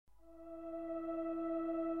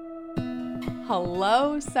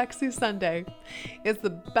Hello, Sexy Sunday. It's the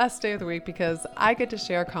best day of the week because I get to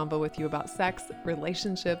share a convo with you about sex,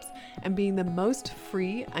 relationships, and being the most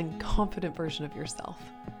free and confident version of yourself.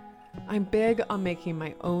 I'm big on making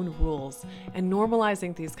my own rules and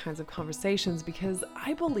normalizing these kinds of conversations because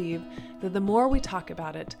I believe that the more we talk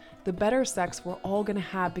about it, the better sex we're all going to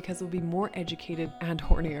have because we'll be more educated and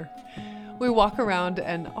hornier. We walk around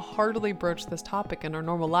and hardly broach this topic in our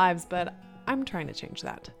normal lives, but I'm trying to change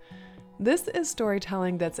that. This is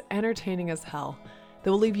storytelling that's entertaining as hell,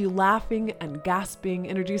 that will leave you laughing and gasping,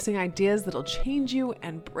 introducing ideas that'll change you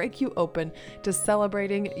and break you open to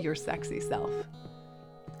celebrating your sexy self.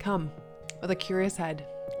 Come with a curious head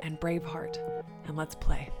and brave heart, and let's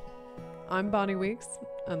play. I'm Bonnie Weeks,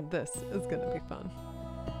 and this is going to be fun.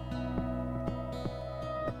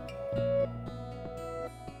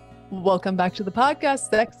 Welcome back to the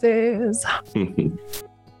podcast, Sexies.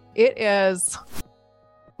 It is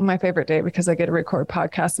my favorite day because I get to record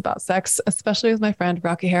podcasts about sex, especially with my friend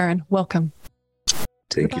Rocky Heron. Welcome.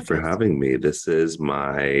 Thank you for having me. This is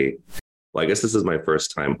I guess this is my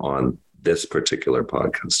first time on this particular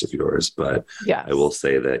podcast of yours, but yes. I will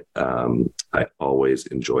say that I always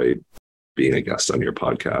enjoy being a guest on your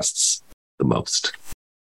podcasts the most.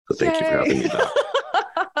 So thank you for having me back.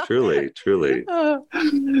 Truly.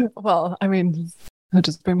 Well, I mean, it'll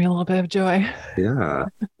just bring me a little bit of joy. Yeah.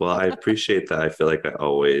 Well, I appreciate that. I feel like I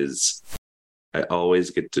always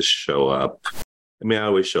get to show up. I mean, I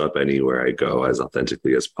always show up anywhere I go as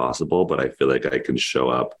authentically as possible, but I feel like I can show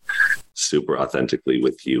up super authentically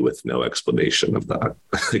with you with no explanation of that.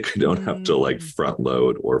 Like I don't have to front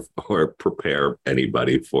load or prepare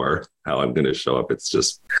anybody for how I'm going to show up. It's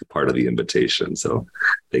just part of the invitation. So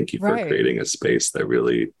thank you for creating a space that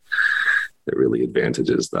really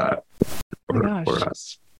advantages that for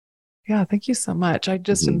us. Yeah, thank you so much. I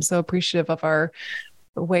just am so appreciative of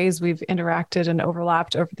the ways we've interacted and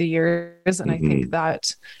overlapped over the years. And I think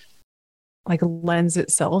that lends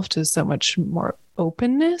itself to so much more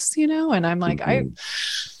openness, and I'm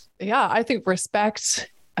I think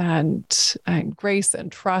respect and grace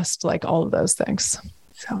and trust, all of those things.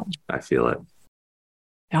 So I feel it.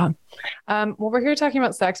 Yeah. Well, we're here talking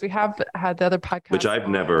about sex. We have had the other podcast, which I've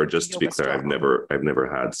never, just to be clear, I've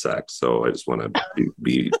never had sex. So I just want to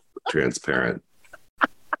be transparent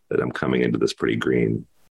that I'm coming into this pretty green.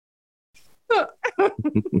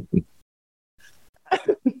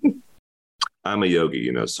 I'm a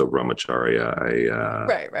yogi, so brahmacharya.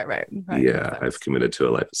 Right. Yeah, I've committed to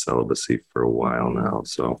a life of celibacy for a while now.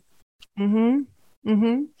 So I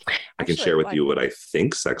can share with you what I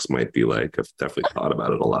think sex might be like. I've definitely thought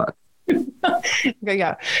about it a lot. Okay,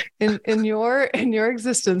 yeah. In your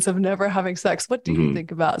existence of never having sex, what do you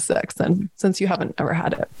think about sex then, since you haven't ever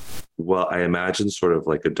had it? Well, I imagine sort of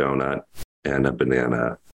like a donut and a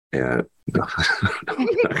banana, and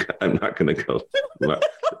I'm not going to go.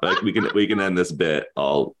 We can end this bit.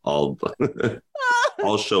 I'll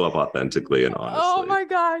show up authentically and honestly. Oh my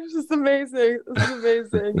gosh, this is amazing.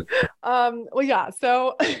 Well, yeah.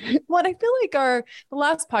 So what I feel like the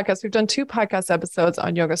last podcast, we've done 2 podcast episodes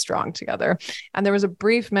on Yoga Strong together. And there was a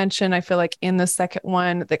brief mention, I feel like, in the second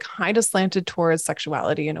one that kind of slanted towards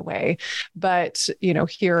sexuality in a way. But,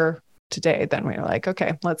 here today, then we were like,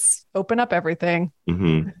 okay, let's open up everything,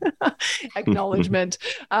 acknowledgement,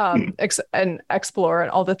 and explore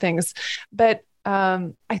and all the things. But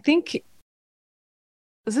I think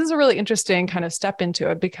this is a really interesting kind of step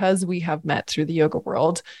into it because we have met through the yoga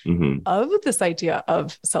world of this idea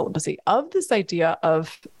of celibacy, of this idea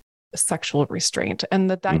of sexual restraint, and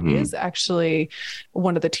that is actually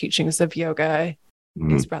one of the teachings of yoga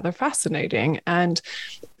is rather fascinating. And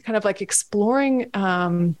kind of exploring,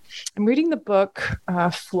 I'm reading the book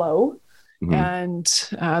Flow, and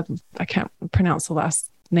I can't pronounce the last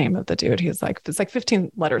name of the dude. It's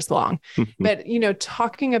 15 letters long, but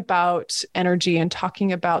talking about energy and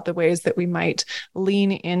talking about the ways that we might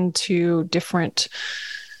lean into different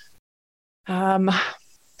things.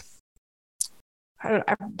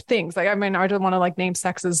 I don't want to name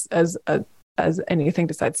sex as anything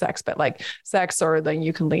besides sex, but sex, or then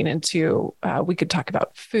you can lean into, we could talk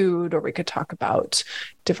about food, or we could talk about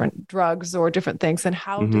different drugs or different things. And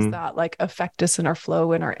how does that affect us in our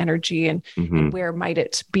flow and our energy, and where might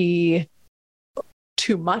it be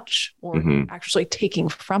too much or actually taking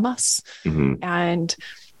from us? And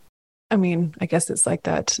I mean, I guess it's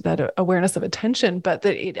that awareness of attention, but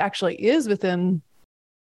that it actually is within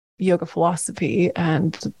yoga philosophy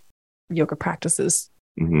and yoga practices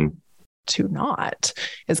to not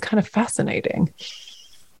is kind of fascinating.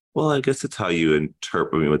 Well, I guess it's how you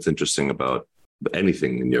interpret. I mean, what's interesting about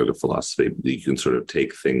anything in yoga philosophy, you can sort of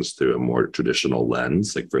take things through a more traditional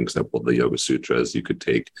lens. Like, for example, the Yoga Sutras, you could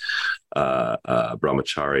take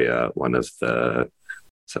brahmacharya, is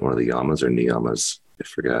that one of the yamas or niyamas? I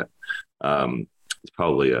forget. It's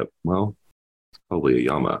probably a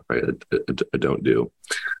yama, right? I don't do.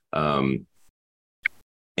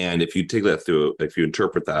 And if you take that through, if you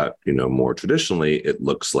interpret that, more traditionally, it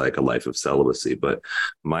looks like a life of celibacy. But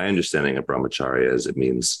my understanding of brahmacharya is it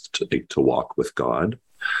means to walk with God,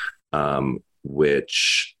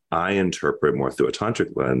 which I interpret more through a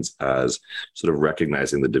tantric lens as sort of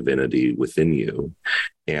recognizing the divinity within you.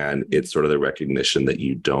 And it's sort of the recognition that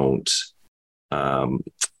you don't,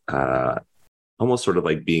 almost sort of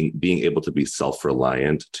like being able to be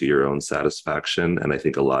self-reliant to your own satisfaction. And I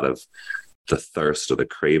think a lot of the thirst or the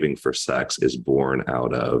craving for sex is born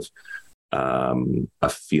out of a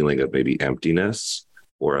feeling of maybe emptiness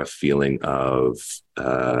or a feeling of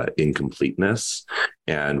incompleteness,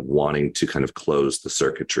 and wanting to kind of close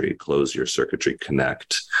your circuitry,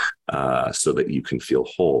 connect, so that you can feel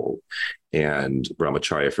whole. And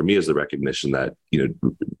brahmacharya for me is the recognition that,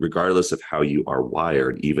 regardless of how you are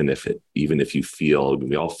wired, even if we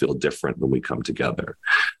all feel different when we come together,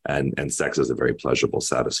 and sex is a very pleasurable,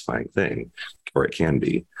 satisfying thing, or it can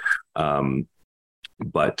be.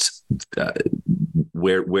 But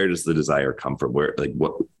where does the desire come from?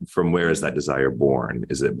 Where is that desire born?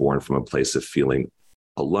 Is it born from a place of feeling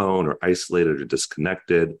alone or isolated or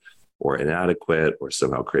disconnected or inadequate or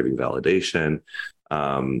somehow craving validation?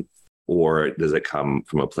 Or does it come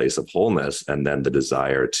from a place of wholeness and then the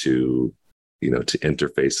desire to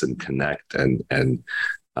interface and connect and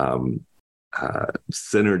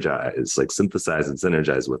synergize, like synthesize and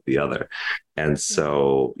synergize with the other? And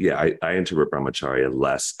so, I interpret brahmacharya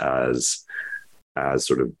less as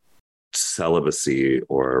sort of celibacy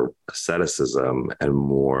or asceticism, and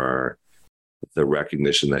more the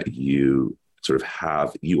recognition that you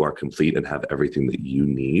are complete and have everything that you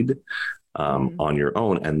need on your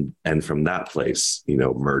own, and from that place,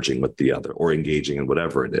 merging with the other or engaging in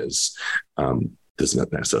whatever it is. Does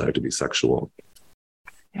not necessarily have to be sexual.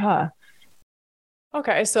 Yeah.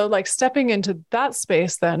 Okay, so like stepping into that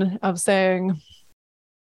space then of saying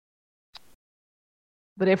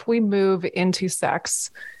that if we move into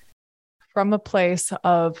sex from a place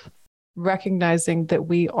of recognizing that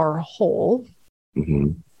we are whole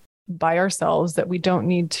by ourselves, that we don't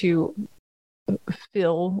need to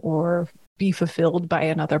fill or be fulfilled by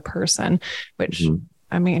another person, which,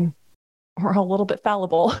 I mean, we're a little bit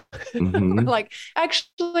fallible. We're like,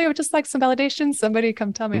 actually, I would just like some validation. Somebody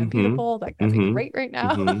come tell me I'm beautiful. Like, that'd be great right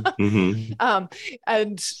now.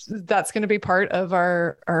 And that's going to be part of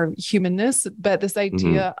our humanness. But this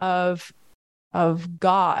idea of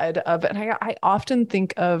God, and I often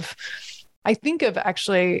think of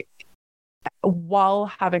actually, while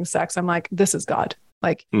having sex, I'm like, this is God.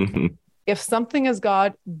 Like, if something is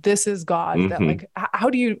God, this is God. That like,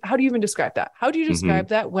 how do you even describe that? How do you describe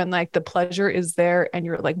that when like the pleasure is there and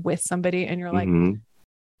you're like with somebody and you're like,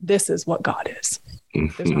 this is what God is.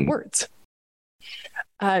 There's no words.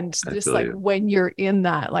 And just like when you're in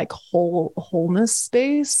that like wholeness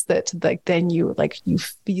space, that like then you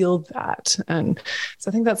feel that. And so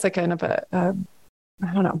I think that's like kind of a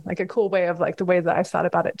I don't know, like a cool way of like the way that I've thought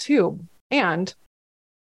about it too. And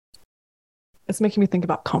it's making me think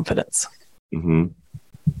about confidence.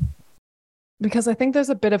 Because I think there's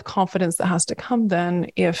a bit of confidence that has to come then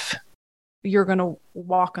if you're going to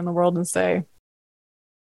walk in the world and say,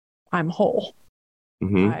 I'm whole.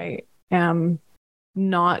 I am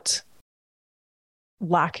not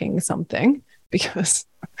lacking something, because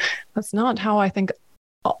that's not how I think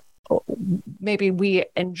maybe we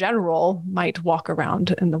in general might walk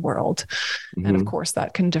around in the world. And of course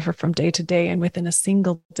that can differ from day to day and within a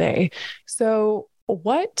single day. So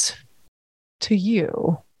what to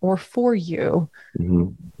you or for you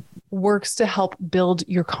works to help build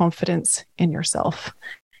your confidence in yourself,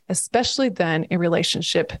 especially then in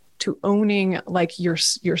relationship to owning like your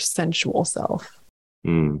sensual self?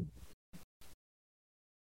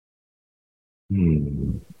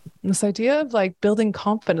 This idea of like building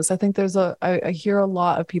confidence, I think there's I hear a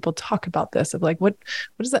lot of people talk about this, of like, what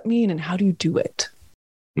does that mean and how do you do it?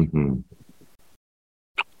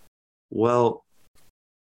 Well,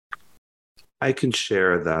 I can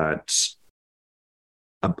share that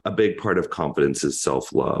a big part of confidence is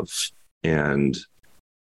self-love, and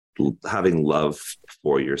having love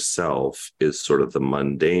for yourself is sort of the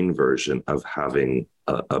mundane version of having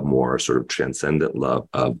a more sort of transcendent love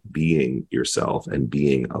of being yourself and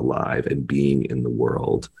being alive and being in the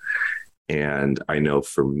world. And I know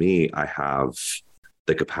for me, I have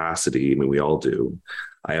the capacity, I mean, we all do.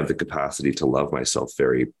 I have the capacity to love myself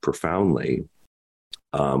very profoundly.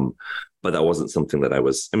 But that wasn't something that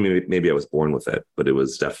I mean, maybe I was born with it, but it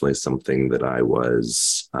was definitely something that I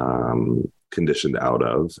was conditioned out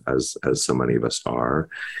of, as so many of us are.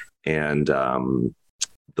 And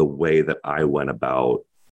the way that I went about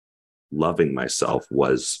loving myself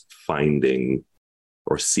was finding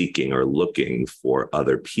or seeking or looking for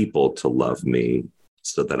other people to love me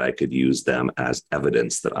so that I could use them as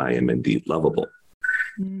evidence that I am indeed lovable.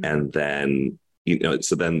 And then,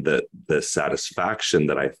 so then the satisfaction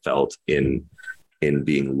that I felt in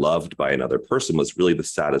being loved by another person was really the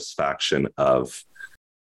satisfaction of,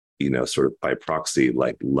 sort of by proxy,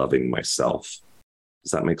 like loving myself.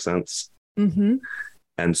 Does that make sense? Mm-hmm.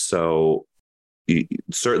 And so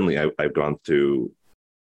certainly I've gone through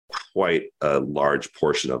quite a large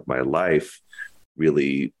portion of my life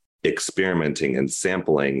really experimenting and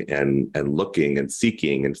sampling and looking and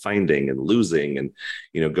seeking and finding and losing and,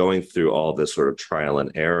 going through all this sort of trial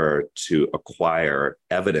and error to acquire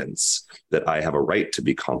evidence that I have a right to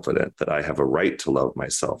be confident, that I have a right to love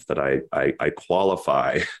myself, that I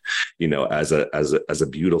qualify, as a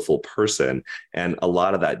beautiful person. And a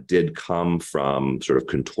lot of that did come from sort of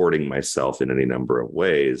contorting myself in any number of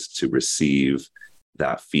ways to receive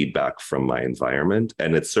that feedback from my environment.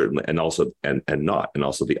 And it's certainly, and also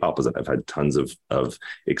the opposite. I've had tons of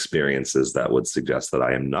experiences that would suggest that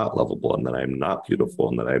I am not lovable and that I'm not beautiful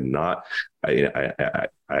and that I'm not,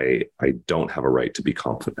 I don't have a right to be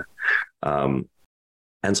confident. And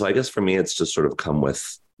so I guess for me, it's just sort of come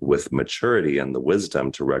with maturity and the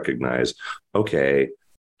wisdom to recognize, okay,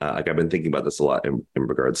 like I've been thinking about this a lot in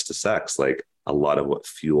regards to sex. Like a lot of what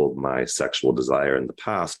fueled my sexual desire in the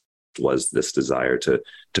past was this desire to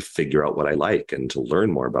figure out what I like and to learn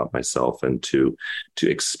more about myself and to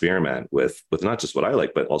experiment with not just what I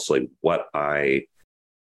like, but also like what I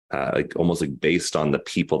like, almost like based on the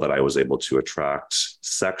people that I was able to attract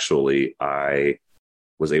sexually, I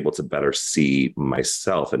was able to better see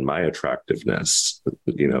myself and my attractiveness,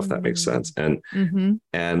 if that makes sense. And,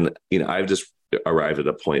 and, I've just arrived at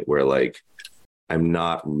a point where like, I'm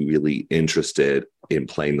not really interested in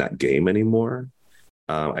playing that game anymore.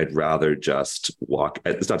 I'd rather just walk.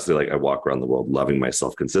 It's not to say like I walk around the world loving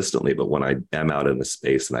myself consistently, but when I am out in a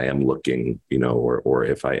space and I am looking, or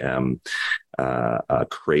if I am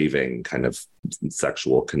craving kind of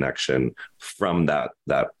sexual connection from that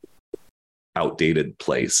outdated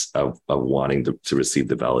place of wanting to receive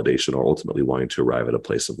the validation or ultimately wanting to arrive at a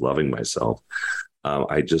place of loving myself,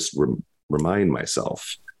 I just remind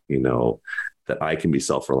myself, that I can be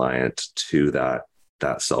self-reliant to that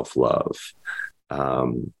self-love.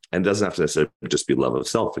 And it doesn't have to necessarily just be love of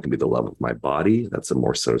self. It can be the love of my body. That's a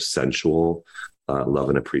more sort of sensual love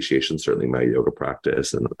and appreciation. Certainly my yoga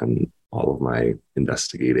practice and all of my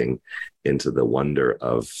investigating into the wonder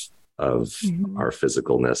of our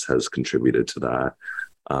physicalness has contributed to that.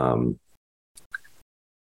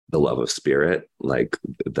 The love of spirit, like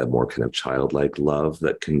the more kind of childlike love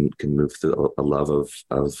that can move through a love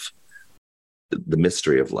of the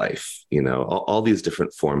mystery of life, all these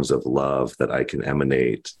different forms of love that I can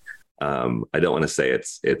emanate. I don't want to say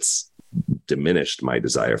it's diminished my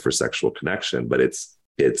desire for sexual connection, but it's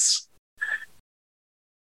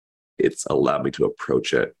allowed me to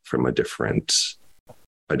approach it from a different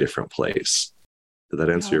place. Did that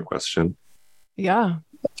answer your question? Yeah.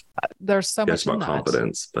 There's so much about in that.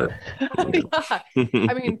 Confidence, but yeah.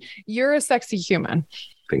 I mean, you're a sexy human.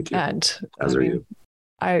 Thank you. And as are you.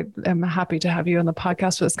 I am happy to have you on the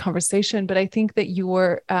podcast for this conversation, but I think that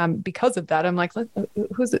you're, because of that, I'm like,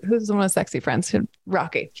 who's one of my sexy friends?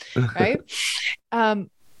 Rocky, right? I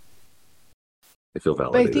feel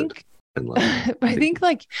validated. But I think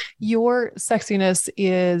like your sexiness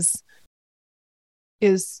is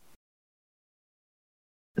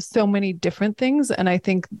so many different things. And I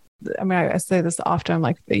think, I say this often, I'm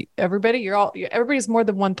like, everybody's more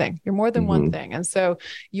than one thing. You're more than one thing. And so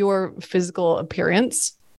your physical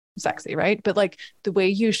appearance, sexy, right? But like the way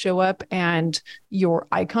you show up and your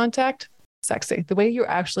eye contact, sexy. The way you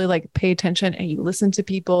actually like pay attention and you listen to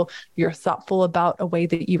people, you're thoughtful about a way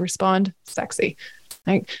that you respond, sexy.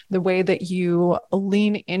 Like the way that you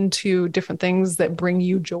lean into different things that bring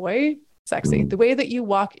you joy, sexy. The way that you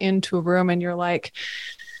walk into a room and you're like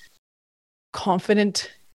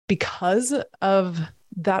confident because of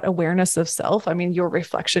that awareness of self. I mean, your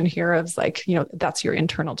reflection here is like, that's your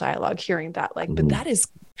internal dialogue, hearing that, like, but that is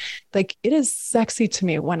like, it is sexy to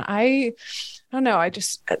me when I don't know, I'm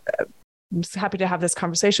just happy to have this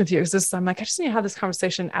conversation with you because I'm like, I just need to have this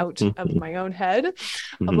conversation out of my own head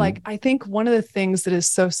of like, I think one of the things that is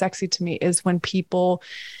so sexy to me is when people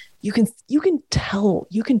you can tell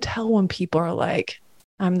when people are like,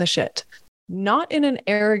 I'm the shit. Not in an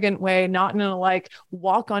arrogant way, not in a like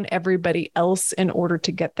walk on everybody else in order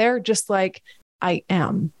to get there, just like I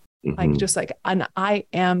am. Like just like an I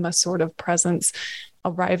am a sort of presence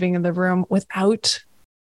arriving in the room without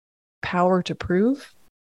power to prove,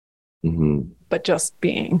 but just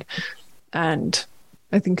being. And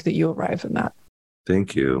I think that you arrive in that.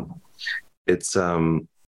 Thank you. It's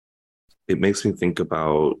it makes me think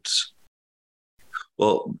about,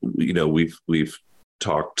 well, you know, we've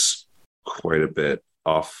talked quite a bit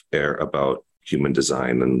off air about human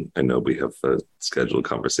design, and I know we have a scheduled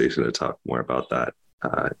conversation to talk more about that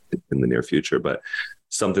in the near future. But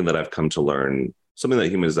something that I've come to learn, something that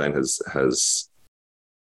human design has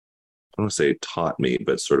I don't want to say taught me,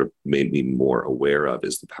 but sort of made me more aware of,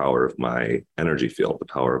 is the power of my energy field, the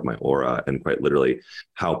power of my aura, and quite literally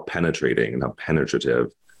how penetrating and how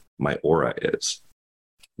penetrative my aura is.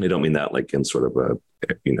 I don't mean that like in sort of a,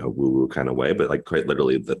 you know, woo-woo kind of way, but like quite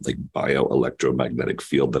literally that like bioelectromagnetic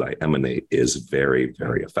field that I emanate is very,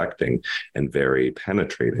 very affecting and very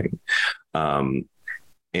penetrating.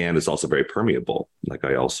 And it's also very permeable. Like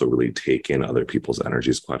I also really take in other people's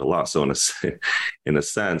energies quite a lot. So in a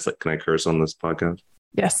sense, like, can I curse on this podcast?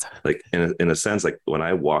 Yes. Like in a sense, like when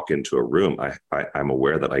I walk into a room, I'm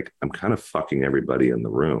aware that like I'm kind of fucking everybody in the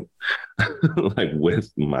room, like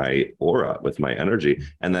with my aura, with my energy.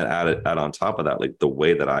 And then add on top of that, like the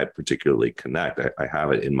way that I particularly connect, I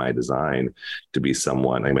have it in my design to be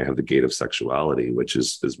someone. I may have the gate of sexuality, which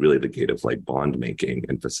is really the gate of like bond making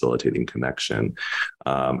and facilitating connection,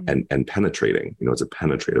 and penetrating. You know, it's a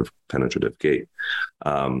penetrative gate.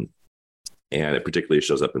 And it particularly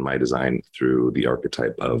shows up in my design through the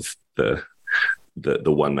archetype of the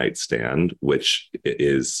one night stand, which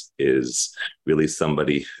is really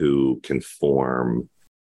somebody who can form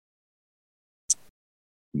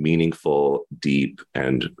meaningful, deep,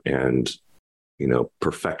 and you know,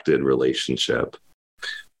 perfected relationship,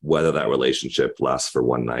 whether that relationship lasts for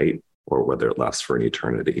one night or whether it lasts for an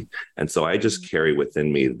eternity. And so I just carry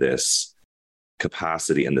within me this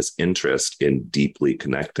capacity and this interest in deeply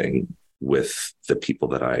connecting with the people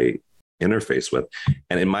that I interface with.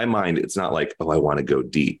 And in my mind, it's not like, oh, I want to go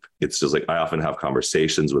deep. It's just like, I often have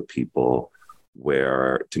conversations with people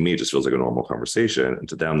where to me, it just feels like a normal conversation. And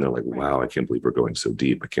to them, they're like, wow, I can't believe we're going so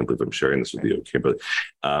deep. I can't believe I'm sharing this with you. I can't believe,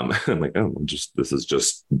 I'm like, oh,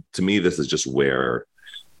 to me, this is just where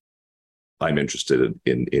I'm interested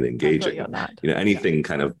in engaging. You know, anything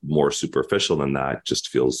kind of more superficial than that just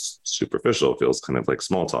feels superficial. It feels kind of like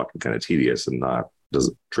small talk and kind of tedious and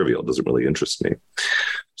trivial. It doesn't really interest me.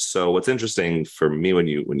 So what's interesting for me when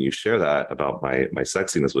you share that about my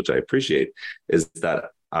sexiness, which I appreciate, is that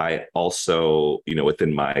I also, you know,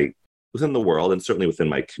 within the world and certainly within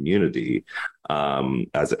my community,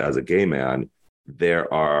 as a gay man,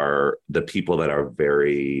 there are the people that are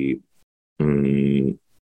very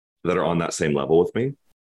that are on that same level with me.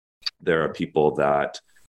 There are people that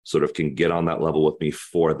sort of can get on that level with me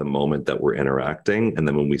for the moment that we're interacting. And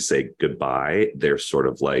then when we say goodbye, they're sort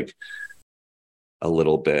of like a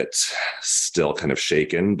little bit still kind of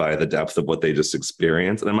shaken by the depth of what they just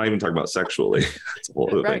experienced. And I'm not even talking about sexually. It's a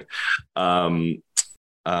whole other thing.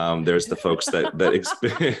 There's the folks that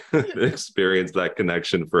experience that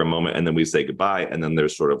connection for a moment, and then we say goodbye. And then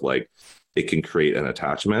there's sort of like, it can create an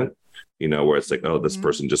attachment, you know, where it's like, oh, this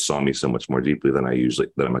person just saw me so much more deeply than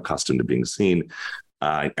I'm accustomed to being seen.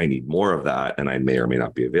 I need more of that, and I may or may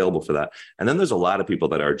not be available for that. And then there's a lot of people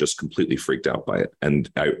that are just completely freaked out by it. And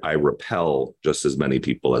I repel just as many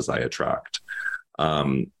people as I attract.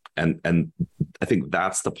 And I think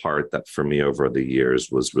that's the part that for me over the years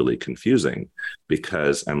was really confusing,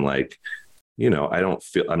 because I'm like, you know, I don't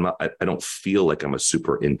feel like I'm a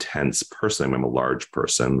super intense person. I'm a large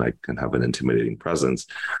person. I can have an intimidating presence.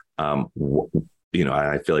 You know,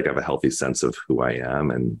 I feel like I have a healthy sense of who I am,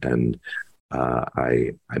 and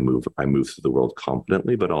I move through the world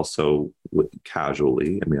confidently, but also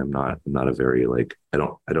casually. I mean, I'm not a very like, I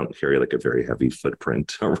don't carry like a very heavy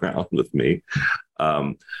footprint around with me.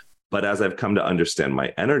 But as I've come to understand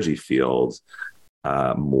my energy field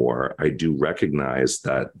more, I do recognize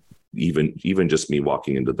that even just me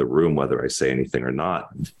walking into the room, whether I say anything or not,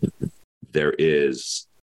 there is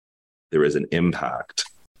an impact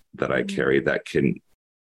that I carry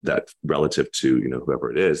that relative to, you know,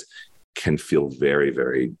 whoever it is, can feel very,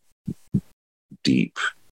 very deep.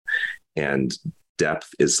 And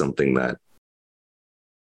depth is something that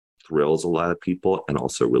thrills a lot of people and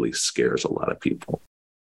also really scares a lot of people.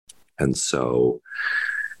 And so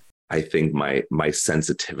I think my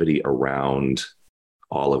sensitivity around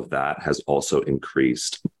all of that has also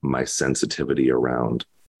increased my sensitivity around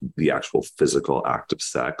the actual physical act of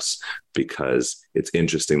sex, because it's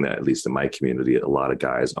interesting that, at least in my community, a lot of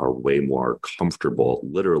guys are way more comfortable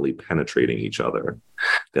literally penetrating each other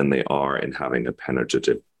than they are in having a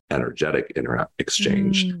penetrative energetic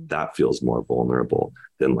exchange. That feels more vulnerable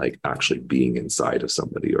than like actually being inside of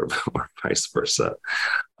somebody, or vice versa.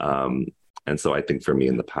 And so I think for me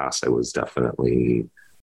in the past, I was definitely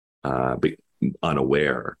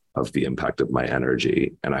unaware of the impact of my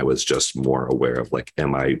energy. And I was just more aware of like,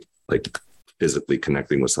 am I like physically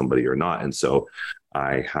connecting with somebody or not? And so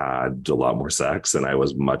I had a lot more sex, and I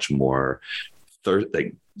was much more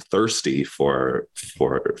thirsty for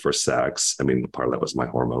sex. I mean, part of that was my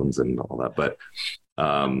hormones and all that, but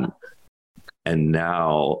and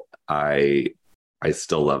now I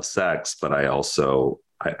still love sex, but I also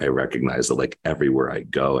I recognize that like everywhere I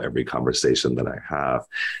go, every conversation that I have,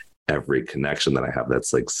 every connection that I have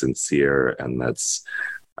that's like sincere and that's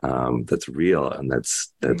real and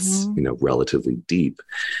that's relatively deep,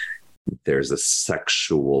 there's a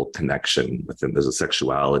sexual connection within. There's a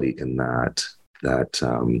sexuality in that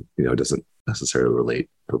doesn't necessarily relate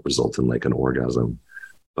or result in like an orgasm,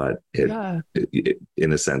 but it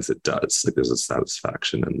in a sense it does. Like there's a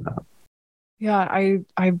satisfaction in that. Yeah,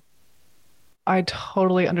 I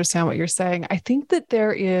totally understand what you're saying. I think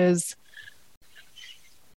there is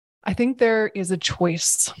a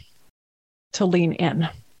choice to lean in.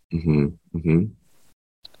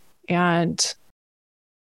 And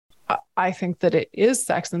I think that it is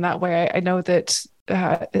sex in that way. I know that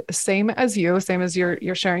same as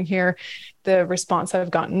you're sharing here, the response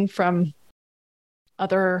I've gotten from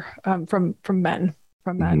other from men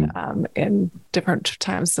in different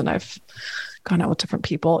times that I've gone out with different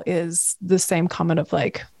people is the same comment of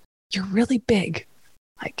like, you're really big.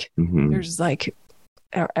 Like there's like,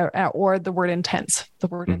 or the word intense.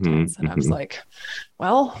 And I was like,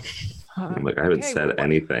 well, I'm like, I haven't said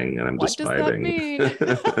anything and I'm just vibing.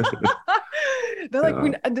 They're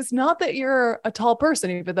like, it's not that you're a tall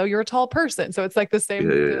person, even though you're a tall person. So it's like the same,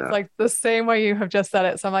 it's like the same way you have just said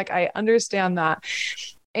it. So I'm like, I understand that.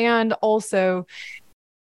 And also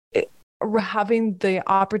having the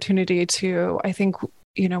opportunity to, I think,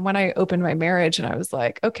 when I opened my marriage and I was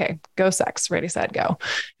like, okay, go sex, ready, set, go.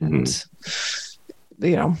 And,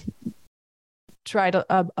 tried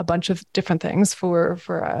a bunch of different things for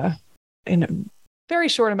in a very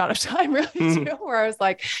short amount of time, really, too, where I was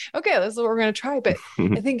like, okay, this is what we're going to try. But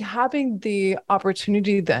I think having the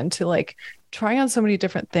opportunity then to like try on so many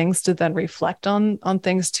different things, to then reflect on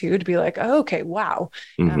things too, to be like, oh, okay, wow.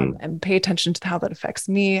 And pay attention to how that affects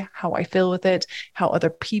me, how I feel with it, how other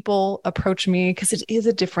people approach me. Because it is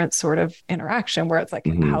a different sort of interaction where it's like,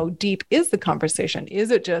 how deep is the conversation? Is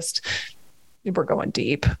it just, we're going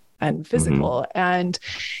deep and physical, and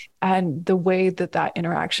the way that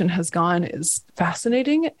interaction has gone is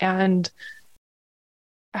fascinating and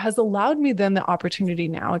has allowed me then the opportunity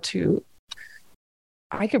now to,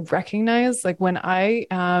 I could recognize like when I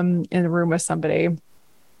am in a room with somebody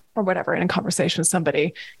or whatever, in a conversation with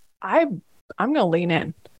somebody, I'm going to lean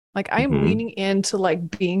in. Like I am leaning into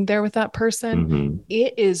like being there with that person.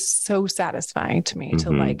 It is so satisfying to me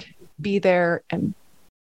to like be there and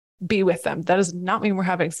be with them. That does not mean we're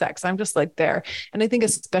having sex. I'm just like there. And I think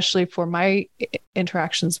especially for my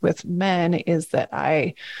interactions with men is that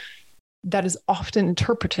that is often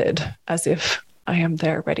interpreted as if I am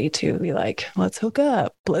there ready to be like, let's hook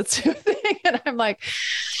up, let's do a thing. And I'm like,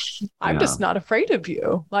 I'm just not afraid of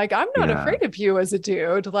you. Like, I'm not afraid of you as a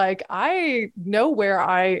dude. Like, I know where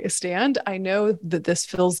I stand. I know that this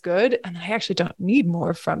feels good. And I actually don't need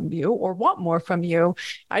more from you or want more from you.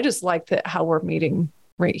 I just like that how we're meeting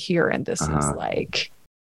right here. And this is like,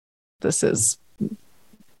 this is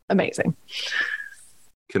amazing.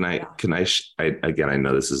 Again, I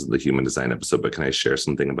know this is the human design episode, but can I share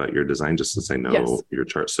something about your design just as I know your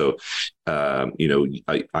chart? So, I'm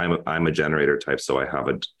a generator type. So I have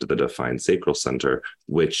the defined sacral center,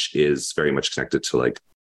 which is very much connected to like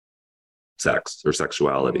sex or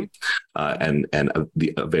sexuality, and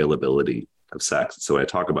the availability of sex. So when I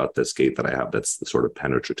talk about this gate that I have, that's the sort of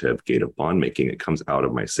penetrative gate of bond making. It comes out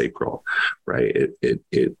of my sacral, right?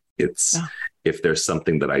 It's if there's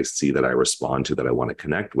something that I see that I respond to that I want to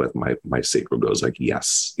connect with, my sacral goes like,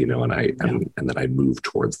 yes, and then I move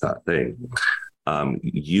towards that thing.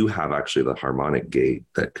 You have actually the harmonic gate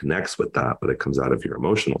that connects with that, but it comes out of your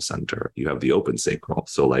emotional center. You have the open sacral.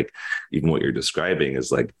 So like even what you're describing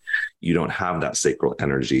is like, you don't have that sacral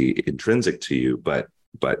energy intrinsic to you, but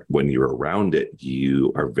when you're around it,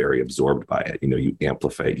 you are very absorbed by it. You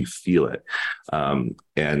amplify it, you feel it.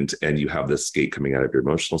 And you have this gate coming out of your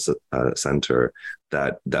emotional center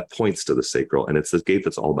that points to the sacral. And it's this gate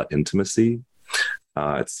that's all about intimacy.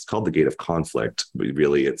 It's called the gate of conflict. But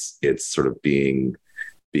really, it's sort of being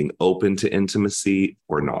open to intimacy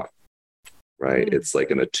or not, right? Mm. It's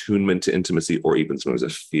like an attunement to intimacy, or even sometimes a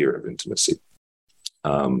fear of intimacy.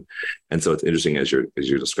 And so it's interesting as you're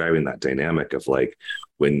describing that dynamic of like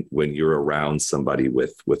when you're around somebody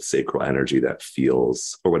with sacral energy that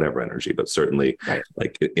feels, or whatever energy, but certainly Right.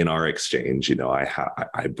 like in our exchange, you know,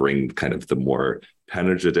 I bring kind of the more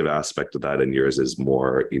penetrative aspect of that, and yours is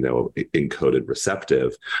more, you know, encoded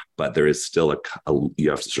receptive, but there is still you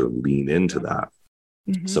have to sort of lean into that.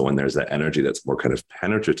 Mm-hmm. So when there's that energy that's more kind of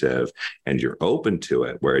penetrative and you're open to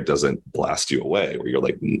it, where it doesn't blast you away, where you're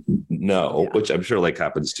like, no, which I'm sure like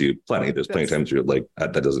happens to you plenty. There's plenty of times you're like,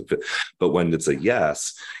 that doesn't fit. But when it's a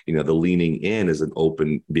yes, you know, the leaning in is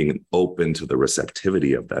being open to the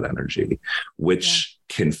receptivity of that energy, which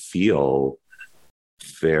can feel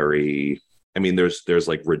very, I mean, there's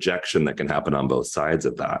like rejection that can happen on both sides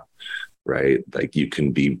of that. Right? Like you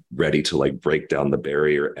can be ready to like break down the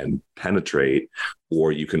barrier and penetrate,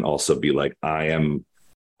 or you can also be like, I'm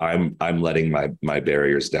letting my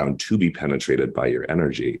barriers down to be penetrated by your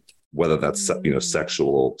energy, whether that's, you know,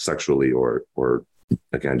 sexually or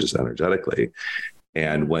again, just energetically.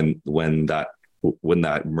 And when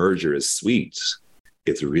that merger is sweet,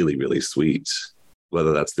 it's really, really sweet,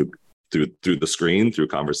 whether that's through the screen, through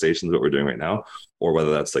conversations, what we're doing right now, or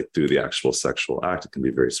whether that's like through the actual sexual act, it can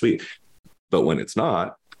be very sweet. But when it's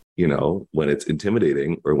not, you know, when it's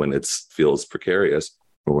intimidating, or when it feels precarious,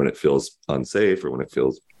 or when it feels unsafe, or when it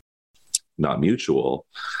feels not mutual,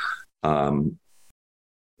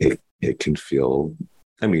 it can feel,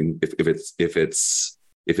 I mean, if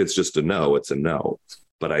it's just a no, it's a no.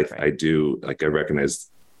 But I do, like, I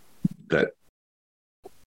recognize that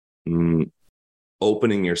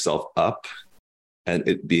opening yourself up and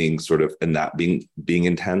it being sort of, and that being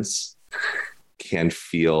intense can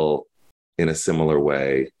feel in a similar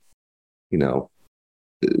way, you know,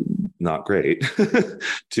 not great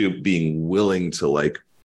to being willing to like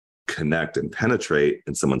connect and penetrate,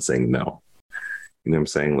 and someone saying no. You know what I'm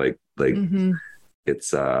saying? Like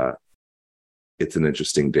it's an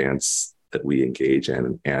interesting dance that we engage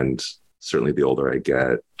in. And certainly the older I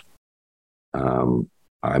get,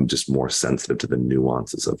 I'm just more sensitive to the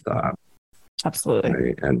nuances of that.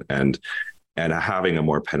 Absolutely. Right? And having a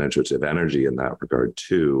more penetrative energy in that regard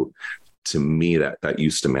too, to me, that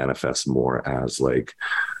used to manifest more as like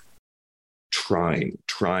trying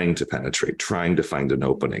to penetrate, trying to find an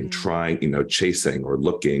opening, trying, you know, chasing or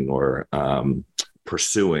looking or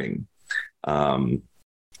pursuing,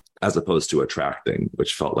 as opposed to attracting,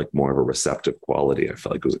 which felt like more of a receptive quality. I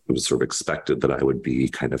felt like it was sort of expected that I would be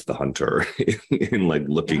kind of the hunter in like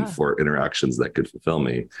looking for interactions that could fulfill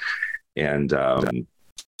me. And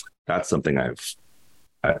that's something I'm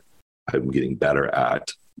getting better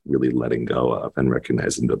at really letting go of, and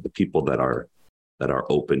recognizing that the people that are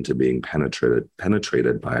open to being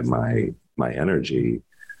penetrated by my energy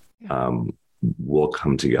will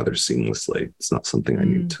come together seamlessly. It's not something I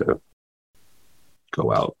need to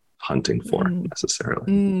go out hunting for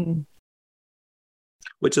necessarily,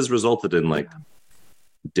 which has resulted in like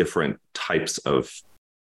different types of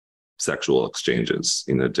sexual exchanges,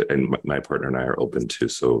 you know, and my partner and I are open to.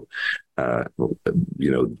 So,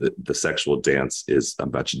 you know, the sexual dance is a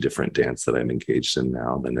much different dance that I'm engaged in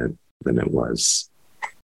now than it was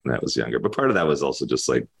when I was younger. But part of that was also just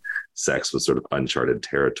like sex was sort of uncharted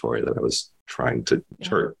territory that I was trying to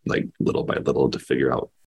chart like little by little to figure out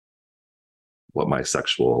what my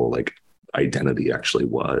sexual like identity actually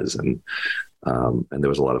was. And there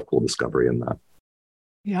was a lot of cool discovery in that.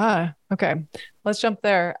 Yeah. Okay. Let's jump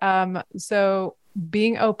there. So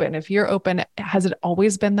being open, if you're open, has it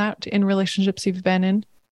always been that in relationships you've been in?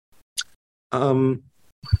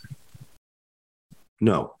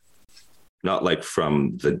 No, not like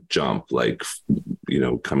from the jump, like, you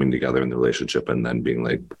know, coming together in the relationship and then being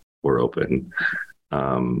like, we're open.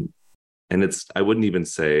 And I wouldn't even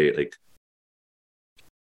say like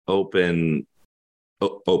open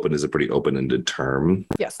is a pretty open-ended term.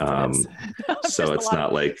 Yes. So it's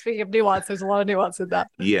not like, speaking of nuance, there's a lot of nuance in that.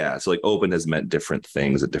 Yeah. So like open has meant different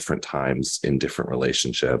things at different times in different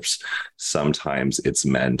relationships. Sometimes it's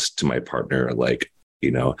meant to my partner, like, you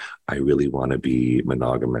know, I really want to be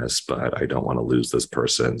monogamous, but I don't want to lose this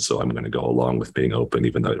person. So I'm going to go along with being open,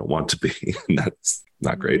 even though I don't want to be. And that's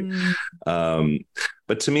not great.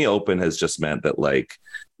 But to me, open has just meant that like,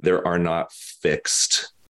 there are not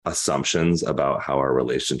fixed assumptions about how our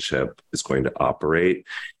relationship is going to operate.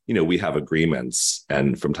 You know, we have agreements,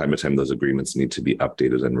 and from time to time, those agreements need to be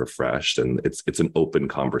updated and refreshed. And it's an open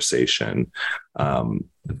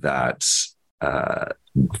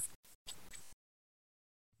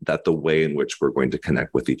that the way in which we're going to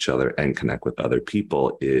connect with each other and connect with other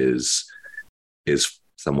people is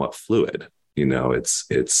somewhat fluid.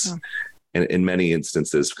 It's and in many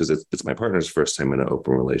instances, because it's my partner's first time in an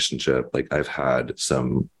open relationship, like I've had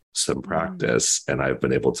some practice, and I've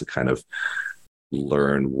been able to kind of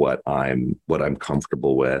learn what I'm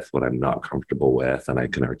comfortable with, what I'm not comfortable with, and I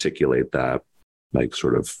can articulate that like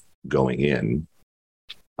sort of going in.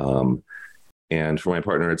 And for my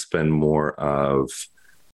partner, it's been more of,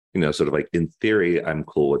 sort of like in theory, I'm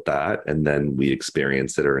cool with that. And then we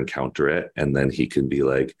experience it or encounter it. And then he can be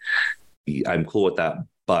like, I'm cool with that,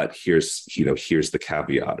 but here's the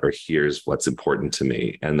caveat, or here's what's important to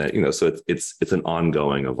me. And then, so it's an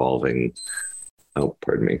ongoing, evolving, oh,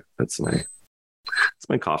 pardon me. It's my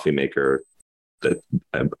coffee maker that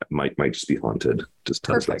might just be haunted. Just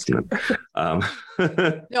Perfect. No,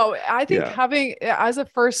 I think having, as a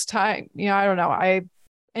first time, I don't know.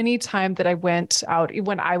 Anytime that I went out,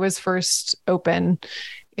 when I was first open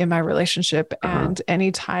in my relationship, and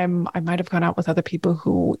anytime I might have gone out with other people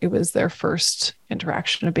who it was their first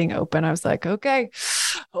interaction of being open, I was like, okay,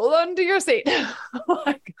 hold on to your seat.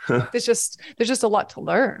 Like, there's just a lot to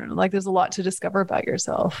learn. Like, there's a lot to discover about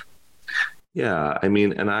yourself. Yeah. I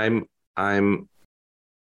mean, and I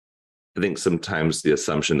think sometimes the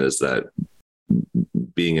assumption is that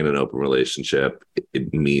being in an open relationship,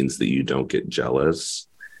 it means that you don't get jealous,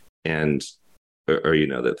 and or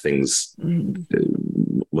that things,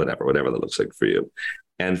 whatever that looks like for you.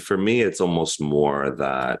 And for me, it's almost more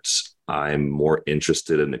that I'm more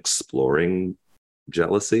interested in exploring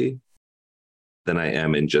jealousy than I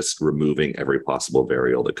am in just removing every possible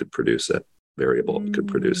variable that could produce it.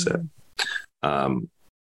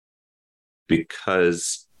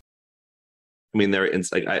 Because I mean,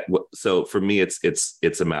 so for me,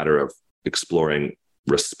 it's a matter of exploring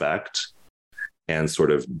respect and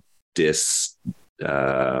sort of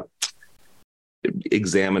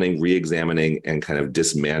re-examining and kind of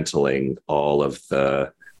dismantling all of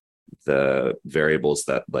the variables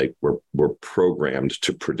that like were programmed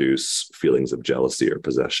to produce feelings of jealousy or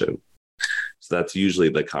possession. So that's usually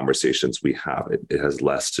the conversations we have. It has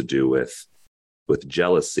less to do with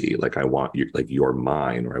jealousy, like I want you, like you're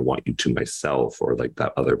mine, or I want you to myself, or like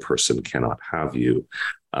that other person cannot have you.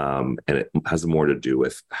 And it has more to do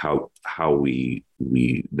with how we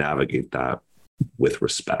navigate that with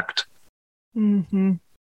respect. Mm-hmm.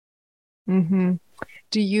 Mm-hmm.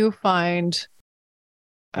 Do you find,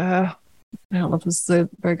 I don't know if this is a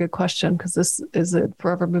very good question, because this is a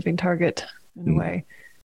forever moving target in a way.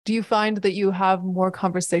 Do you find that you have more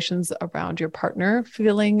conversations around your partner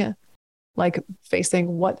feeling like facing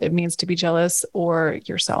what it means to be jealous, or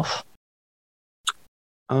yourself?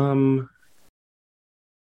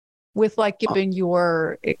 With like given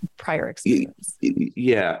your prior experience.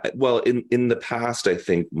 Yeah. Well, in the past, I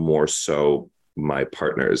think more so my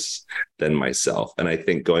partners than myself. And I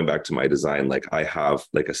think going back to my design, like I have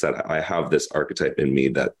this archetype in me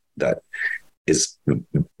that is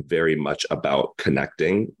very much about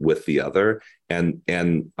connecting with the other, and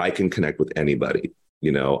I can connect with anybody.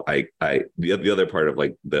 The other part of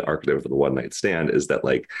like the archetype of the one night stand is that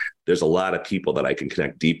like there's a lot of people that I can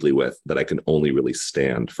connect deeply with that I can only really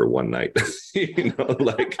stand for one night. So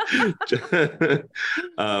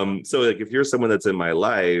like if you're someone that's in my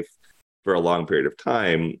life for a long period of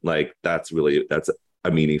time, like that's a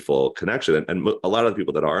meaningful connection. And a lot of the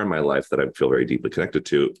people that are in my life that I feel very deeply connected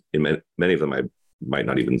to, in many of them I might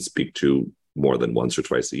not even speak to more than once or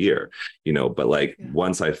twice a year, but like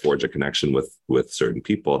once I forge a connection with certain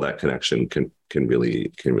people, that connection can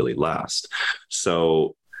really last.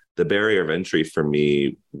 So the barrier of entry for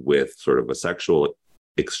me with sort of a sexual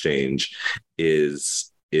exchange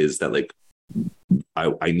is that like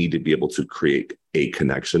I need to be able to create a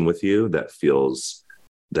connection with you that feels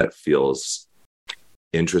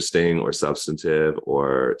interesting or substantive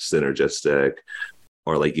or synergistic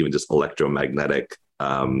or like even just electromagnetic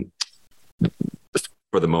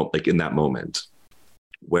for the moment, like in that moment.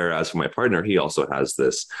 Whereas for my partner, he also has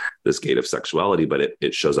this gate of sexuality, but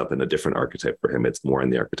it shows up in a different archetype for him. It's more in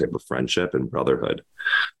the archetype of friendship and brotherhood.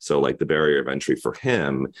 So like the barrier of entry for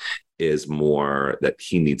him is more that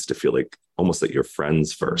he needs to feel like almost like you're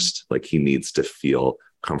friends first. Like he needs to feel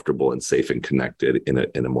comfortable and safe and connected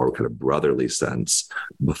in a more kind of brotherly sense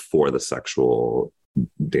before the sexual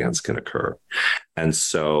dance can occur. And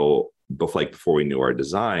so before we knew our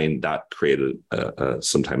design, that created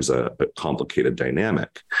sometimes a complicated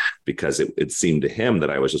dynamic, because it seemed to him that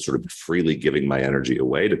I was just sort of freely giving my energy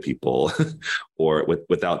away to people or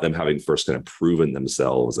without them having first kind of proven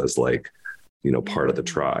themselves as like, part of the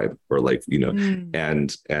tribe or like,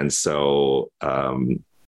 and so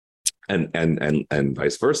and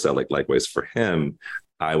vice versa. Like likewise for him,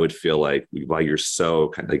 I would feel like while you're so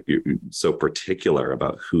kind of like you're so particular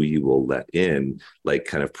about who you will let in, like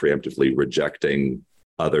kind of preemptively rejecting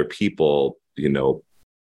other people, you know,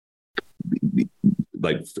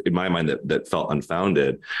 like in my mind that felt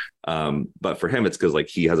unfounded. But for him, it's because like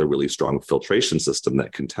he has a really strong filtration system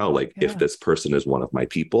that can tell like if this person is one of my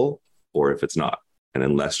people or if it's not. And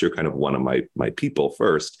unless you're kind of one of my people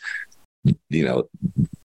first, you know,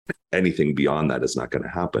 anything beyond that is not going to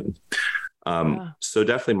happen. So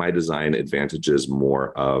definitely my design advantages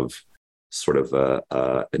more of sort of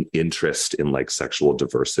an interest in like sexual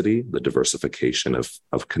diversity, the diversification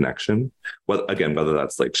of connection. Well, again, whether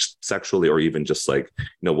that's like sexually or even just like, you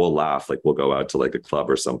know, we'll laugh, like we'll go out to like a club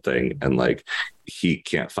or something and like he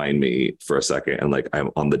can't find me for a second. And like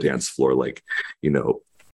I'm on the dance floor, like, you know,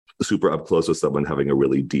 super up close with someone having a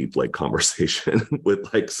really deep like conversation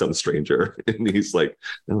with like some stranger, and he's like,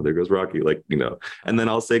 oh, there goes Rocky, like, you know, and then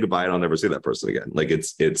I'll say goodbye and I'll never see that person again. Like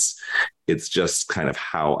it's just kind of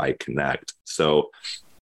how I connect. So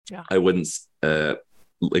I wouldn't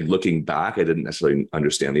like looking back, I didn't necessarily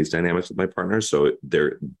understand these dynamics with my partner, so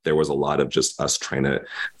there was a lot of just us trying to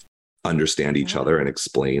understand each other and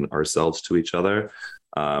explain ourselves to each other.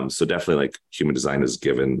 So definitely like human design has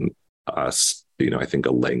given us, you know, I think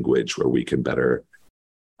a language where we can better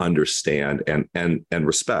understand and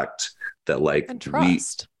respect that, like, and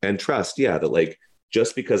trust. Yeah, that like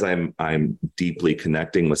just because I'm deeply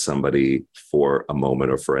connecting with somebody for a moment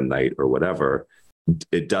or for a night or whatever,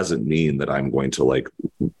 it doesn't mean that I'm going to like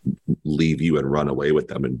leave you and run away with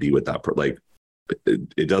them and be with that person. Like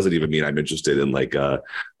it doesn't even mean I'm interested in like an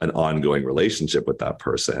ongoing relationship with that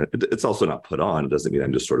person. It's also not put on. It doesn't mean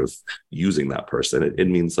I'm just sort of using that person. It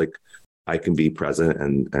means like I can be present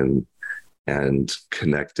and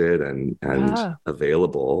connected and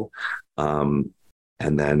available, and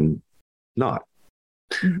then not.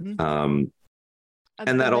 Mm-hmm.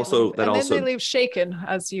 And that also then they leave shaken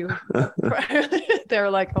as you. They're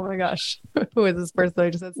like, oh my gosh, who is this person? I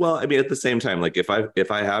just said. Well, I mean, at the same time, like if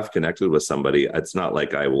I have connected with somebody, it's not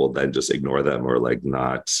like I will then just ignore them or like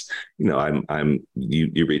not. You know,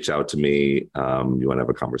 you reach out to me, you want to have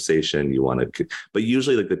a conversation, you want to, but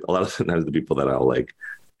usually like a lot of times the people that I'll like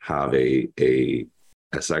have a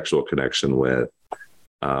sexual connection with,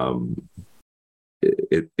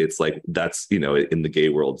 it's like that's, you know, in the gay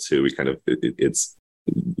world too, we kind of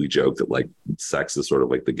we joke that like sex is sort of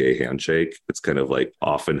like the gay handshake. It's kind of like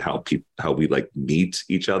often how we like meet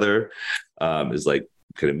each other, is like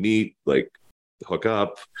kind of meet, like hook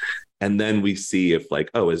up, and then we see if like,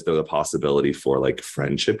 oh, is there a possibility for like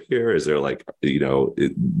friendship here? Is there like, you know,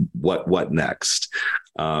 what next?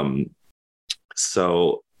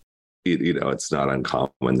 So you know, it's not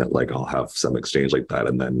uncommon that like I'll have some exchange like that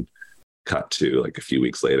and then cut to like a few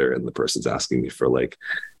weeks later and the person's asking me for like,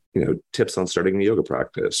 you know, tips on starting a yoga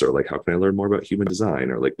practice, or like, how can I learn more about human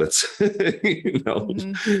design? Or like, let's, you know,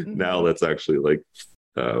 now let's actually like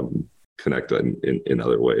connect in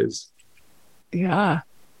other ways. Yeah.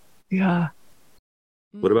 Yeah.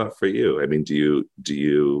 What about for you? I mean, do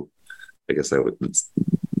you, I guess I'm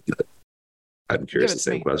curious the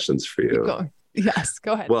same questions for you. Yes,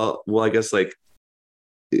 go ahead. Well, I guess like,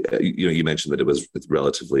 you know, you mentioned that it's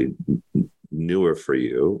relatively newer for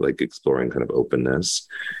you, like exploring kind of openness.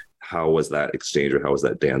 How was that exchange, or how was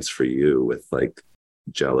that dance for you with like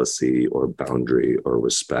jealousy or boundary or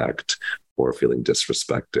respect or feeling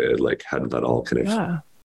disrespected? Like how did that all kind of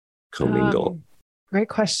commingle? Great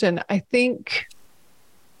question. I think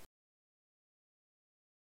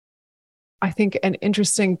an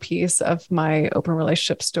interesting piece of my open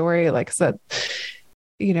relationship story, like I said,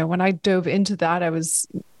 you know, when I dove into that, I was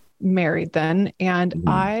married then, and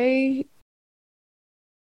I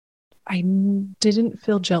didn't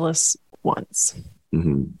feel jealous once.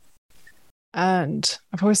 And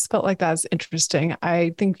I've always felt like that's interesting.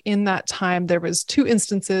 I think in that time, there was two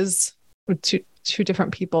instances with two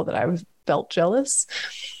different people that I felt jealous.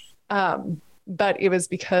 But it was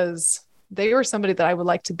because they were somebody that I would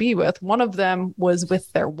like to be with. One of them was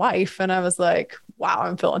with their wife. And I was like, wow,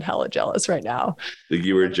 I'm feeling hella jealous right now. Like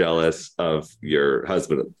you were jealous of your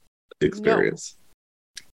husband experience?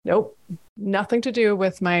 Nope. Nothing to do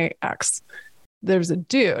with my ex. There's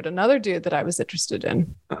another dude that I was interested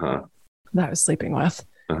in, that I was sleeping with.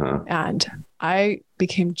 And I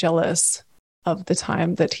became jealous of the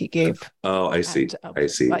time that he gave. Oh, I see.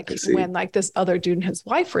 Like when like this other dude and his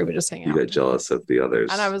wife were just hanging out. You got jealous of the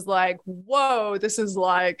others. And I was like, whoa, this is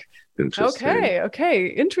like, okay,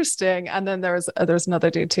 interesting. And then there was another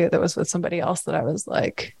dude too that was with somebody else that I was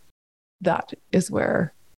like, that is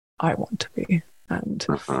where I want to be. And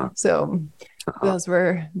so Uh-huh.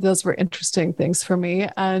 those were interesting things for me.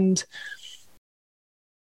 And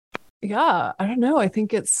yeah, I don't know. I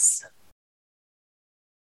think it's.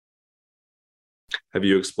 Have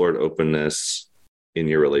you explored openness in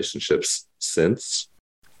your relationships since?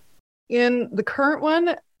 In the current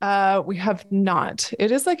one, we have not.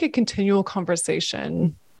 It is like a continual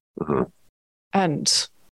conversation, Uh-huh. and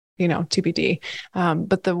TBD.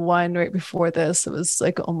 But the one right before this, it was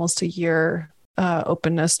like almost a year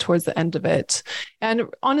openness towards the end of it, and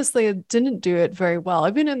honestly, I didn't do it very well.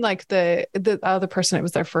 I've been in like the other person; it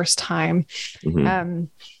was their first time. Mm-hmm.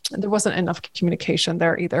 There wasn't enough communication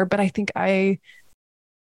there either. But I think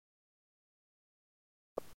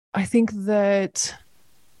that.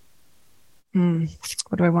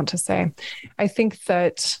 What do I want to say? I think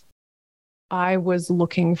that I was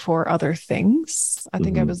looking for other things. I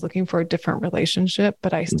think I was looking for a different relationship,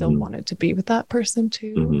 but I still wanted to be with that person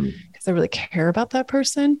too, because I really care about that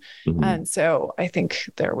person. And so I think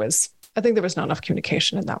there was not enough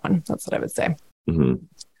communication in that one. That's what I would say.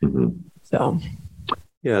 So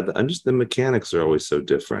Yeah, the mechanics are always so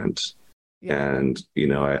different. yeah. And,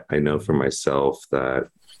 I know for myself that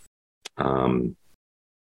I'm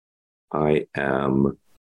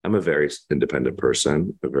a very independent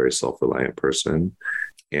person, a very self-reliant person.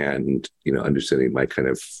 And, understanding my kind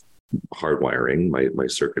of hardwiring, my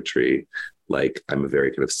circuitry, like I'm a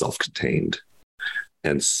very kind of self-contained.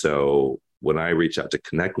 And so when I reach out to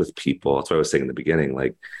connect with people, that's what I was saying in the beginning,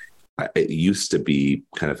 like it used to be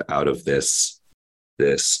kind of out of this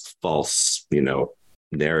false,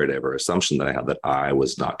 narrative or assumption that I had that I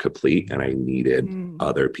was not complete and I needed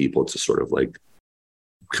other people to sort of like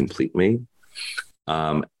complete me.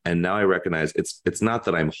 And now I recognize it's not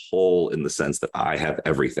that I'm whole in the sense that I have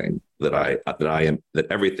everything, that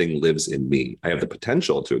everything lives in me. I have the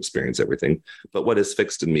potential to experience everything, but what is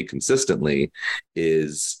fixed in me consistently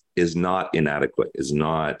is not inadequate, is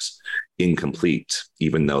not incomplete,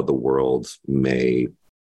 even though the world may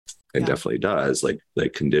and definitely does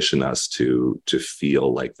like condition us to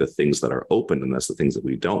feel like the things that are open in us, the things that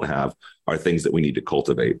we don't have, are things that we need to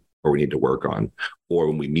cultivate or we need to work on. Or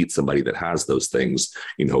when we meet somebody that has those things,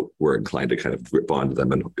 we're inclined to kind of grip onto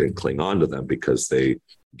them and cling on to them because they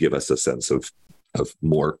give us a sense of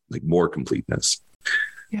more completeness.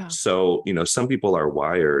 Yeah. So, some people are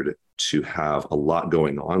wired to have a lot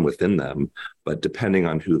going on within them, but depending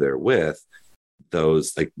on who they're with,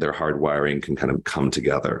 those like their hardwiring can kind of come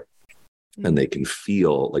together. And they can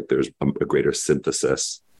feel like there's a greater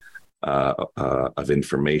synthesis of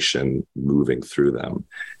information moving through them.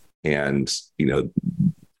 And,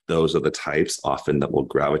 those are the types often that will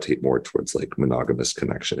gravitate more towards like monogamous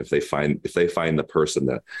connection. If they find the person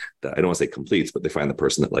that I don't want to say completes, but they find the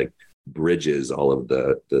person that like bridges all of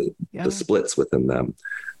the splits within them.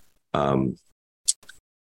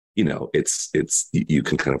 It's you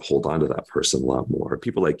can kind of hold on to that person a lot more.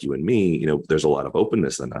 People like you and me, there's a lot of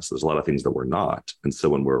openness in us. There's a lot of things that we're not. And so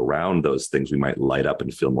when we're around those things, we might light up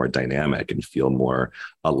and feel more dynamic and feel more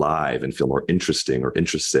alive and feel more interesting or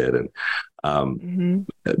interested. And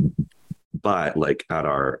but like at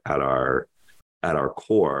our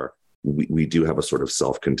core, we do have a sort of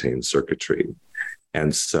self-contained circuitry.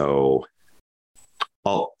 And so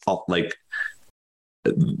I'll like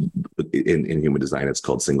in human design, it's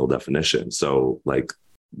called single definition. So like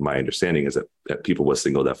my understanding is that people with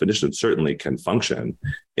single definition certainly can function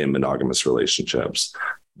in monogamous relationships,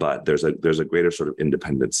 but there's a greater sort of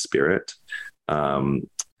independent spirit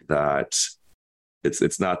that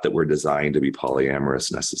it's not that we're designed to be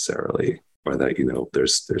polyamorous necessarily, or that,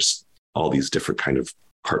 there's all these different kind of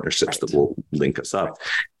partnerships that will link us up.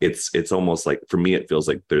 It's almost like, for me, it feels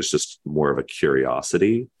like there's just more of a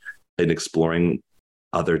curiosity in exploring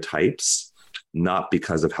other types, not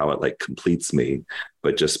because of how it like completes me,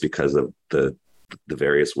 but just because of the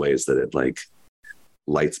various ways that it like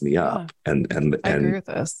lights me up. And I agree with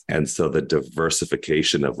this. And so the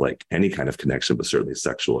diversification of like any kind of connection, but certainly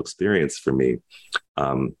sexual experience for me,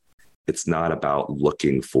 it's not about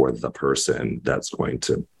looking for the person that's going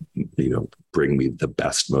to, bring me the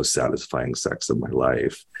best, most satisfying sex of my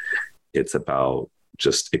life. It's about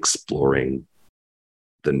just exploring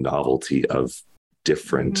the novelty of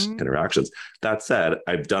different interactions. That said,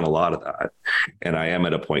 I've done a lot of that. And I am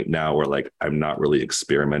at a point now where like, I'm not really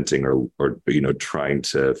experimenting or trying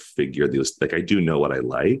to figure these, like I do know what I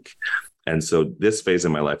like. And so this phase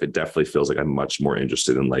in my life, it definitely feels like I'm much more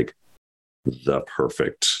interested in like the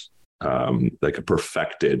perfect, like a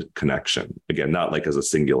perfected connection. Again, not like as a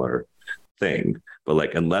singular thing, but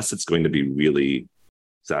like, unless it's going to be really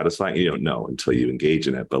satisfying, you don't know until you engage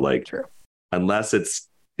in it. But like, unless it's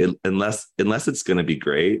going to be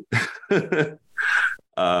great,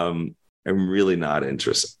 I'm really not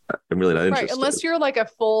interested. I'm really not Right. interested. Unless you're like a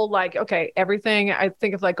full, like, okay, everything, I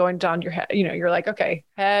think of like going down your head, you're like, okay,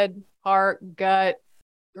 head, heart, gut,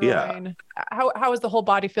 Yeah. groin. How is the whole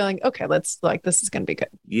body feeling? Okay, let's like, this is going to be good.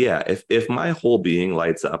 Yeah. If my whole being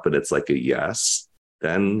lights up and it's like a yes,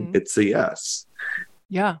 then Mhm. it's a yes.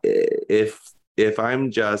 Yeah. If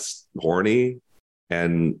I'm just horny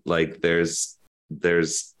and like there's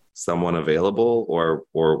someone available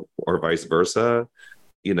or vice versa,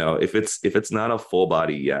 if it's not a full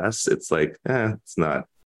body yes, it's like it's not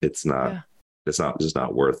Yeah. it's not just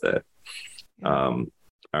not worth it. Yeah.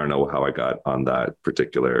 I don't know how I got on that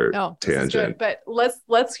particular No, this is good. tangent. But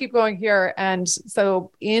let's keep going here. And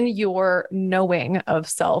so in your knowing of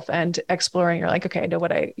self and exploring, you're like, okay, I know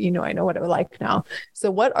what I know what I like now. So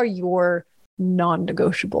what are your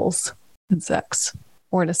non-negotiables in sex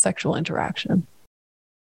or in a sexual interaction?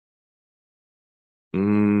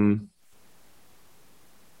 Mm.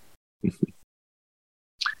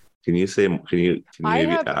 Can you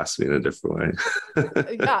maybe ask me in a different way?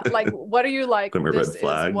 Yeah, like what are you like? Some red This is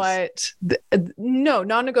flags. what no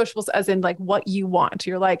non-negotiables, as in like what you want.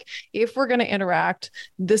 You're like, if we're going to interact,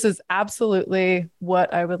 this is absolutely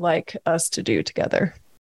what I would like us to do together.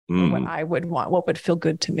 Or what I would want, what would feel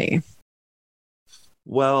good to me.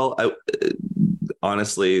 Well,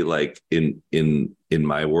 honestly, like in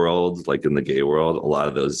my world, like in the gay world, a lot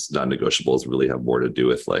of those non-negotiables really have more to do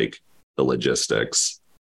with like the logistics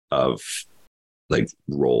of like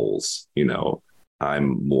roles.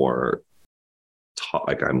 I'm more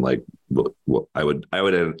like I'm like what I would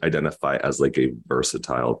identify as like a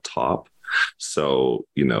versatile top. So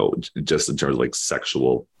just in terms of like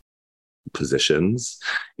sexual positions,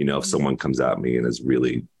 if someone comes at me and is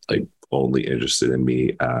really like only interested in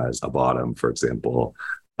me as a bottom, for example,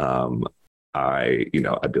 I'd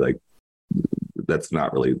be like, that's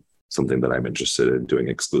not really something that I'm interested in doing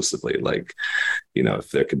exclusively. Like,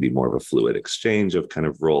 if there could be more of a fluid exchange of kind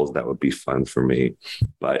of roles, that would be fun for me.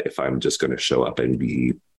 But if I'm just going to show up and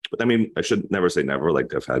be, I mean, I should never say never.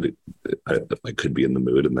 Like I could be in the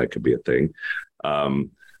mood and that could be a thing.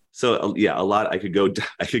 So yeah, a lot. I could go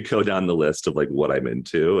down the list of like what I'm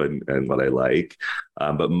into and what I like,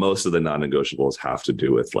 but most of the non-negotiables have to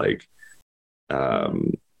do with like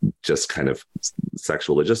just kind of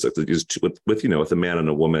sexual logistics. With a man and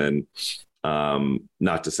a woman.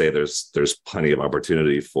 Not to say there's plenty of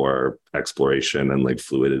opportunity for exploration and like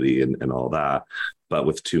fluidity and all that, but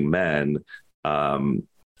with two men,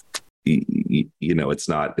 it's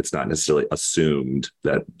not necessarily assumed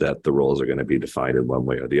that the roles are going to be defined in one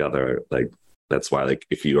way or the other. Like that's why, like,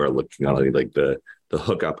 if you are looking on like the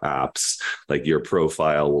hookup apps, like your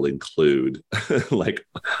profile will include like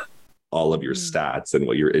all of your stats and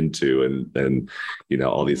what you're into and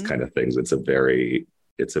all these kind of things. It's a very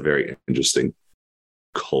interesting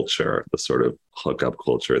culture, the sort of hookup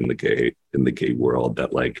culture in the gay world,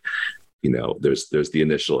 that like there's the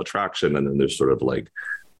initial attraction, and then there's sort of like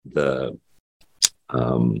the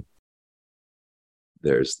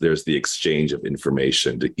there's the exchange of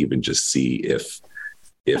information to even just see if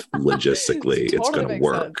logistically it's going to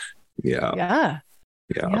work. Yeah.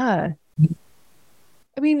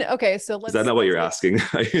 I mean, okay, so is that not what you're asking?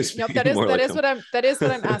 Nope, that is what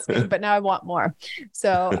I'm asking, but now I want more.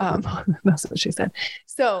 So that's what she said.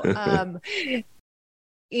 So how about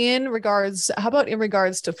in regards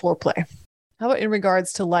to foreplay? How about in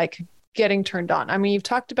regards to like getting turned on? I mean, you've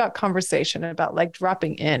talked about conversation, about like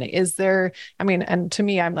dropping in. Is there, I mean, and to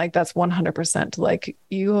me, I'm like, that's 100%. Like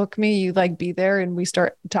you hook me, you like be there and we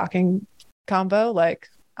start talking combo. Like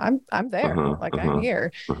I'm there, I'm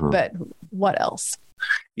here, but what else?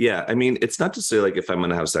 Yeah, I mean, it's not to say like if I'm going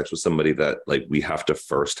to have sex with somebody that like we have to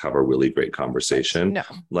first have a really great conversation. No.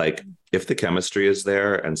 Like if the chemistry is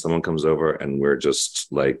there and someone comes over and we're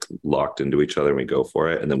just like locked into each other and we go for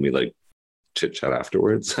it and then we like chit chat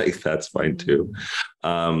afterwards, like that's fine too.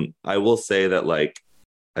 I will say that like,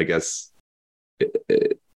 I guess,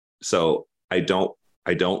 so I don't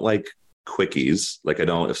like quickies. Like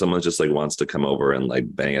if someone just like wants to come over and like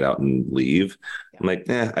bang it out and leave, I'm like,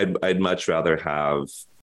 I'd much rather have,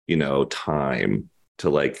 time to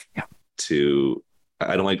like,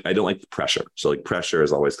 I don't like the pressure. So like pressure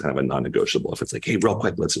is always kind of a non-negotiable. If it's like, hey, real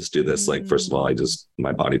quick, let's just do this. Like, first of all,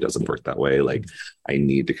 my body doesn't work that way. Like I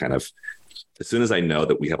need to kind of, as soon as I know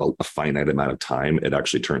that we have a finite amount of time, it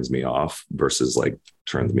actually turns me off versus like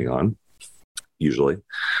turns me on usually.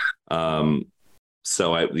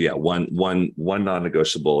 So one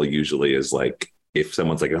non-negotiable usually is like, if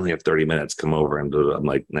someone's like, I only have 30 minutes, come over, and I'm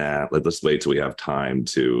like, nah, let's wait till we have time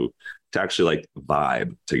to actually like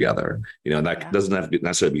vibe together. And that doesn't have to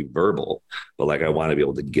necessarily be verbal, but like I want to be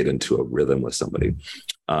able to get into a rhythm with somebody.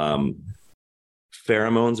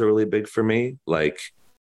 Pheromones are really big for me. Like,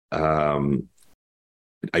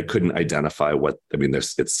 I couldn't identify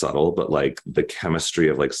it's subtle, but like the chemistry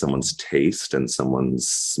of like someone's taste and someone's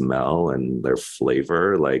smell and their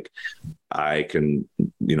flavor, like I can,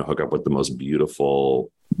 hook up with the most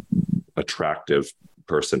beautiful, attractive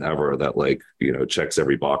person ever that like, checks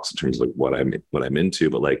every box in terms of like what I'm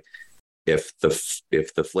into. But like, if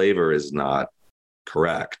the flavor is not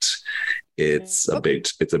correct, it's a big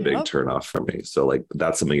turn off for me. So like,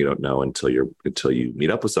 that's something you don't know until you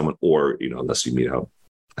meet up with someone, or, unless you meet out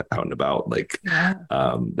and about, like,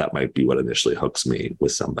 that might be what initially hooks me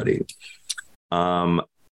with somebody.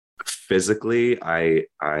 Physically, I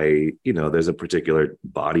there's a particular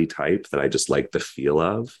body type that I just like the feel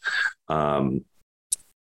of.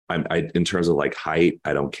 In terms of like height,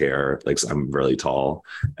 I don't care. Like, I'm really tall.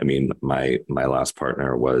 I mean, my last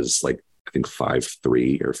partner was like, I think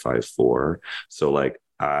 5'3" or 5'4". So like,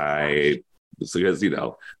 because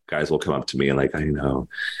guys will come up to me and like, I don't know,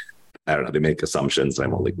 they make assumptions.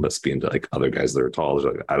 I'm only must be into like other guys that are tall.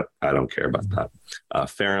 Like, I don't care about that.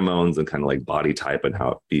 Pheromones and kind of like body type and how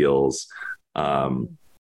it feels.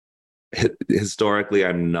 Historically,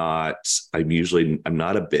 I'm not a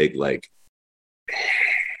big like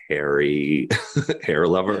hairy hair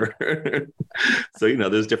lover. So,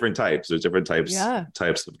 there's different types. There's different types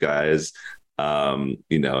of guys.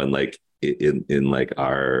 And like in like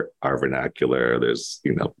our vernacular, there's,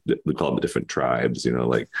 we call them the different tribes,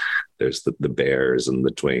 like there's the bears and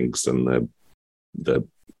the twinks and the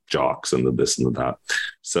jocks and the this and the that.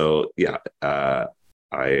 So yeah,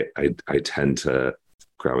 I tend to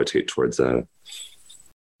gravitate towards a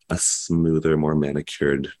smoother, more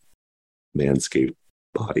manicured, manscaped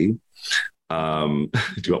body. Do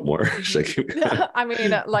you want more? I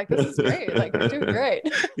mean, like, this is great. Like, you're doing great.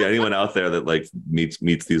 Yeah, anyone out there that like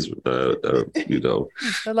meets these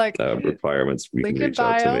like requirements, we can reach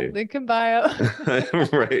out to me. Link in bio.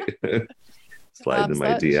 Right. Slide in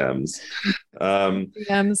my DMs.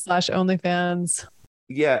 DMs/OnlyFans.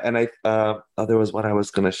 Yeah, and there was one I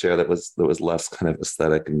was going to share that was less kind of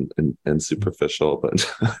aesthetic and superficial, but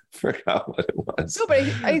I forgot what it was. No, but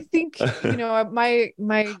I think my.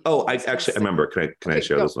 Oh, I remember. Can I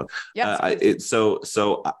share this one? Yes.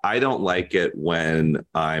 So I don't like it when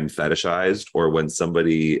I'm fetishized, or when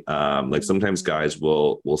somebody like sometimes guys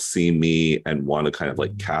will see me and want to kind of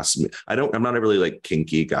like cast me. I'm not a really like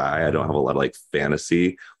kinky guy. I don't have a lot of like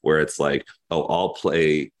fantasy where it's like, oh,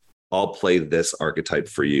 I'll play this archetype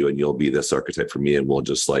for you and you'll be this archetype for me, and we'll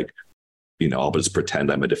just like, I'll just pretend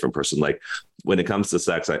I'm a different person. Like, when it comes to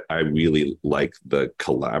sex, I really like the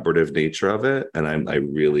collaborative nature of it. And I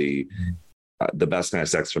really, the best kind of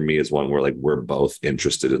sex for me is one where like we're both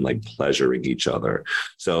interested in like pleasuring each other.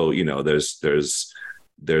 So,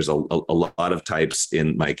 there's a lot of types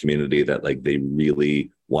in my community that like they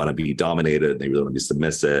really want to be dominated, they really want to be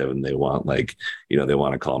submissive, and they want like, they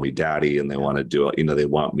want to call me daddy, and they want to do it, they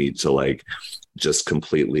want me to like just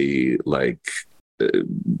completely like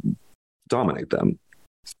dominate them.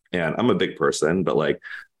 And I'm a big person, but like,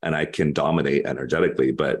 and I can dominate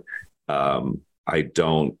energetically, but I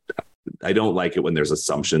don't like it when there's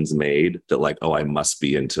assumptions made that like, oh, I must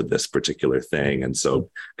be into this particular thing. And so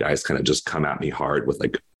guys kind of just come at me hard with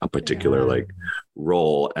like a particular like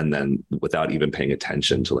role, and then without even paying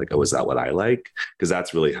attention to like, oh, is that what I like? Because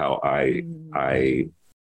that's really how I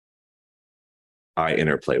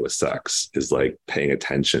interplay with sex, is like paying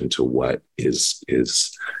attention to what is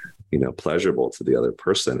pleasurable to the other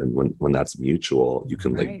person. And when that's mutual, you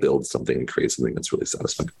can like build something and create something that's really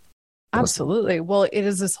satisfying. Absolutely. Well, it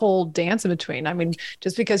is this whole dance in between. I mean,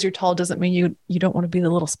 just because you're tall doesn't mean you don't want to be the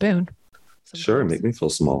little spoon. Sometimes. Sure. Make me feel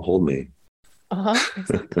small. Hold me.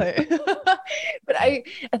 Exactly. But I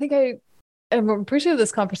think I am appreciative of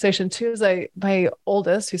this conversation too, as my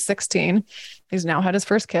oldest, who's 16, he's now had his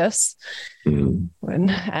first kiss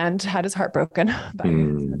and had his heart broken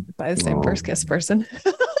by the same first kiss person.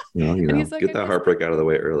 He's like, get that heartbreak out of the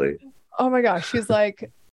way early. Oh my gosh. She's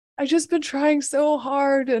like, I just been trying so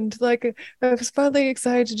hard, and like I was finally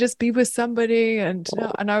excited to just be with somebody, and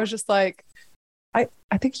I was just like, I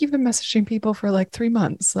think you've been messaging people for like 3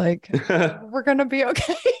 months, like we're gonna be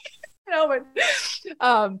okay.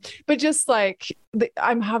 But just like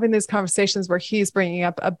I'm having these conversations where he's bringing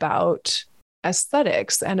up about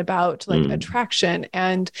aesthetics and about like attraction,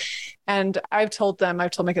 and I've told my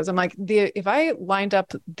kids, I'm like, if I lined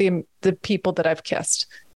up the people that I've kissed,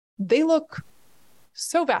 they look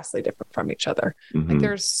so vastly different from each other. Like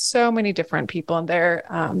there's so many different people in there.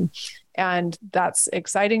 And that's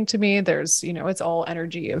exciting to me. There's, it's all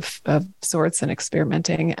energy of sorts and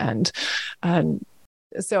experimenting. And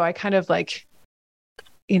so I kind of like,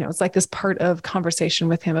 it's like this part of conversation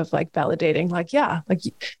with him of like validating, like, yeah, like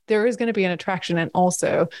there is going to be an attraction. And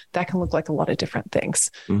also that can look like a lot of different things.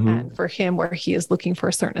 Mm-hmm. And for him, where he is looking for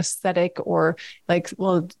a certain aesthetic or like,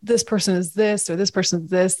 well, this person is this, or this person is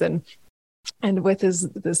this. And with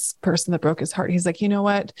this person that broke his heart, he's like, you know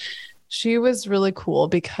what? She was really cool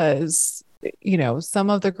because, some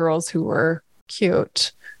of the girls who were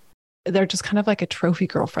cute, they're just kind of like a trophy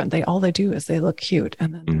girlfriend. All they do is they look cute,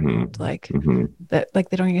 and then Mm-hmm. like Mm-hmm. that, like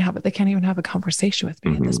they can't even have a conversation with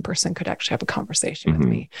me. And this person could actually have a conversation with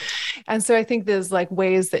me. And so I think there's like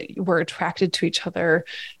ways that we're attracted to each other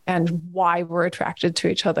and why we're attracted to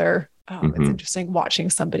each other. It's interesting watching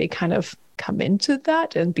somebody kind of come into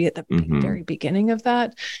that and be at the very beginning of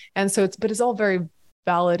that. And so it's all very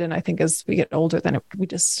valid. And I think as we get older, then we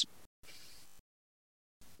just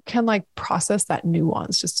can like process that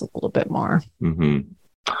nuance just a little bit more.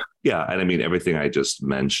 Yeah. And I mean, everything I just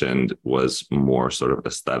mentioned was more sort of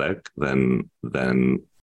aesthetic than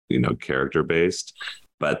character based.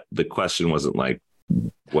 But the question wasn't like,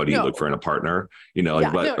 what do you look for in a partner? In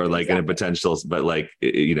a potential, but like,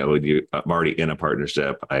 when I'm already in a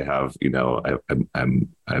partnership, I have, I have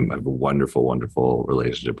a wonderful, wonderful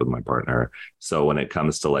relationship with my partner. So when it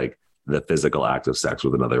comes to like the physical act of sex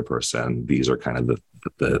with another person, these are kind of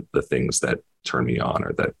the things that turn me on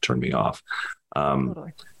or that turn me off.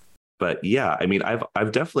 Totally. But yeah, I mean,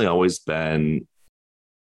 I've definitely always been,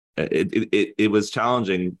 it was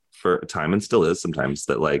challenging for a time and still is sometimes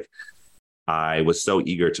that like, I was so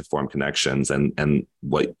eager to form connections and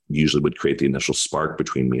what usually would create the initial spark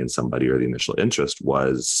between me and somebody or the initial interest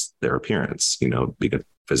was their appearance, being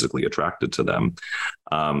physically attracted to them.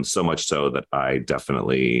 So much so that I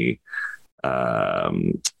definitely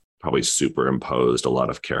probably superimposed a lot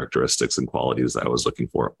of characteristics and qualities that I was looking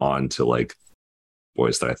for onto like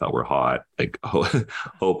boys that I thought were hot, like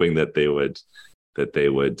hoping that they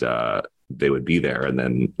would be there. And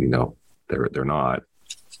then, they're not.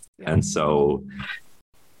 And so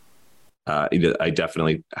I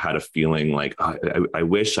definitely had a feeling like I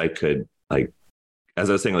wish I could, like,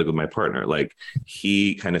 as I was saying, like with my partner, like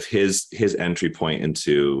he kind of his entry point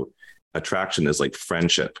into attraction is like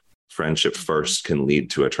friendship. Friendship first can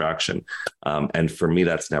lead to attraction. And for me,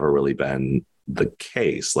 that's never really been the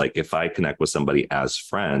case. Like if I connect with somebody as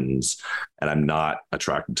friends and I'm not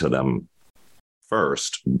attracted to them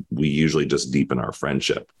first, we usually just deepen our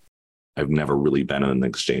friendship. I've never really been in an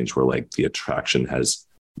exchange where like the attraction has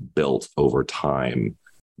built over time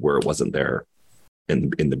where it wasn't there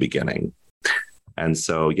in the beginning. And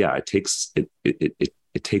so, yeah, it takes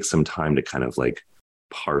some time to kind of like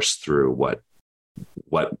parse through what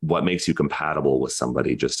makes you compatible with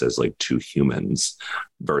somebody just as like two humans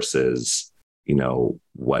versus,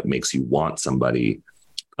 what makes you want somebody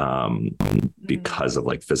because of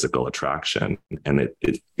like physical attraction. And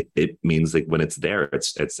it means like when it's there,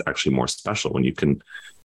 it's actually more special when you can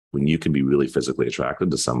be really physically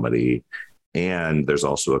attracted to somebody. And there's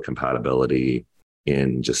also a compatibility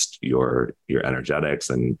in just your energetics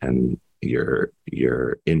and your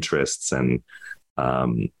interests and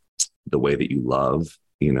the way that you love,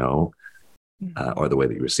 or the way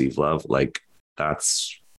that you receive love. Like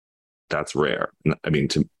that's rare. I mean,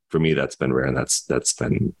 for me, that's been rare, and that's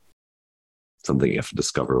been something you have to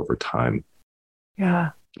discover over time.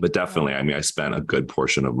 Yeah. But definitely, I mean, I spent a good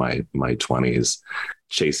portion of my 20s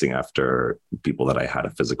chasing after people that I had a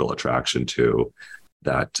physical attraction to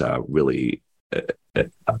that really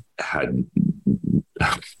had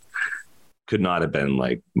could not have been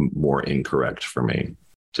like more incorrect for me,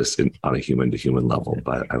 just on a human to human level.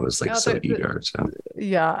 But I was like eager. So.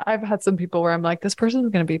 Yeah, I've had some people where I'm like, this person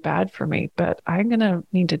is going to be bad for me, but I'm going to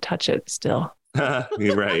need to touch it still.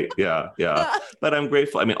 You're right. Yeah. But I'm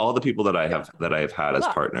grateful. I mean, all the people that I have had as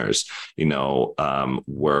partners,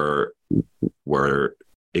 were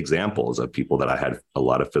examples of people that I had a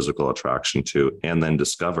lot of physical attraction to, and then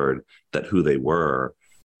discovered that who they were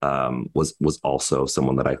was also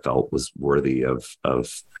someone that I felt was worthy of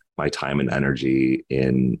my time and energy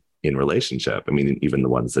in relationship. I mean, even the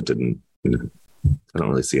ones that didn't, I don't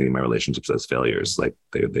really see any of my relationships as failures. Like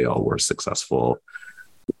they all were successful,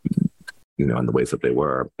 in the ways that they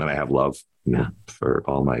were. And I have love, for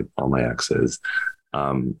all my exes.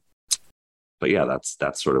 But yeah,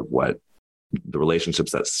 that's sort of what the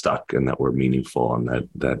relationships that stuck and that were meaningful and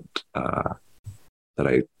that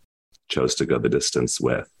I chose to go the distance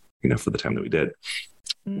with, for the time that we did.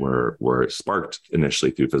 Were sparked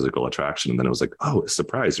initially through physical attraction. And then it was like, oh,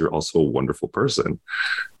 surprise, you're also a wonderful person.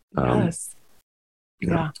 Yes.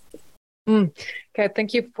 Yeah. Okay,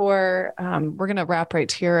 thank you for, we're going to wrap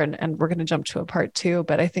right here and we're going to jump to a part two.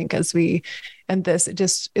 But I think as we end this, it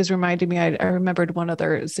just is reminding me, I remembered one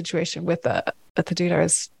other situation with the dude I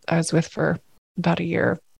was with for about a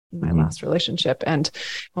year in my last relationship. And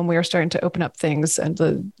when we were starting to open up things and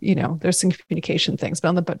there's some communication things, but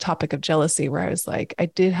on the topic of jealousy, where I was like, I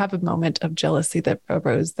did have a moment of jealousy that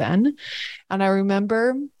arose then. And I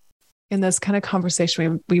remember in this kind of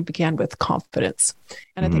conversation, we began with confidence.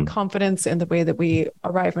 And I think confidence in the way that we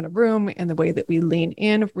arrive in a room, in the way that we lean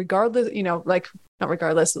in, regardless, not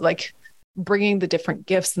regardless, like bringing the different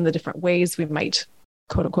gifts and the different ways we might,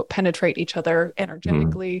 quote unquote, penetrate each other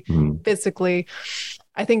energetically, physically.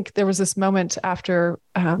 I think there was this moment after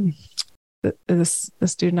this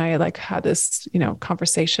dude and I had this,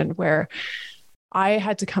 conversation where I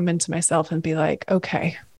had to come into myself and be like,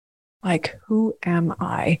 okay, who am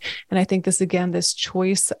I? And I think this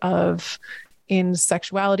choice of in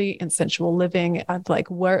sexuality, in sensual living, of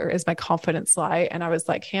where is my confidence lie? And I was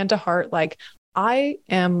hand to heart, I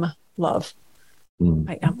am love.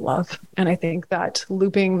 I am love. And I think that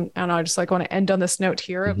looping, and I just want to end on this note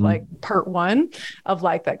here of part one of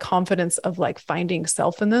that confidence of finding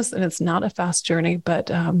self in this. And it's not a fast journey, but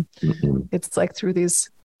it's through these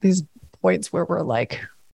points where we're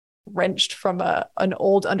wrenched from an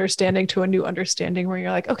old understanding to a new understanding where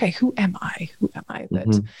you're okay, who am I?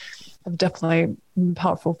 That have definitely been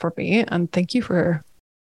powerful for me. And thank you for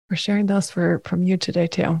sharing those from you today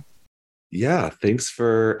too. Yeah. Thanks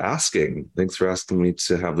for asking. Thanks for asking me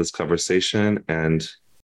to have this conversation. And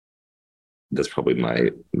that's probably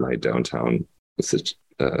my downtown.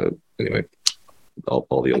 Anyway,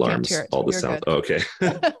 all the alarms, all the sounds. Oh, okay.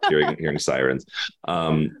 hearing sirens.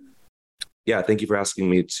 Yeah, thank you for asking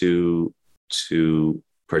me to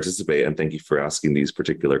participate, and thank you for asking these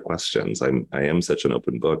particular questions. I am such an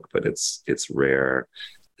open book, but it's rare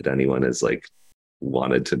that anyone has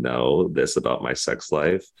wanted to know this about my sex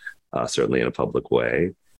life, certainly in a public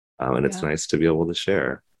way, and it's nice to be able to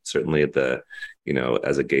share. Certainly,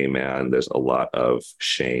 as a gay man, there's a lot of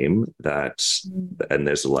shame and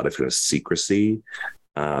there's a lot of kind of secrecy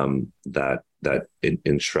that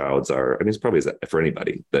enshrouds our, it's probably for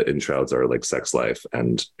anybody, that enshrouds our sex life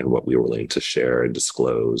and what we were willing to share and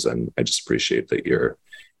disclose. And I just appreciate that you're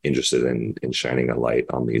interested in shining a light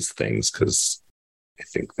on these things, because I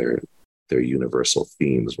think they're universal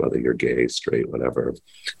themes, whether you're gay, straight, whatever.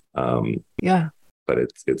 But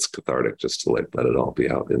it's cathartic just to let it all be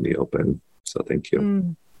out in the open. So thank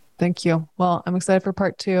you. Thank you. Well, I'm excited for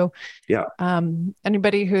part two. Yeah.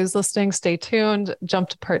 Anybody who's listening, stay tuned. Jump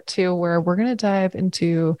to part two, where we're going to dive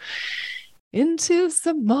into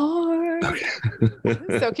some more.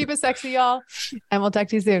 Okay. So keep it sexy, y'all. And we'll talk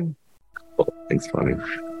to you soon. Cool. Thanks, Bonnie.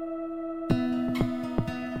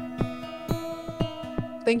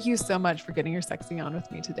 Thank you so much for getting your sexy on with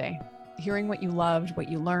me today. Hearing what you loved,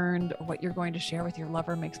 what you learned, or what you're going to share with your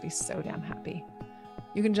lover makes me so damn happy.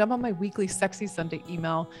 You can jump on my weekly Sexy Sunday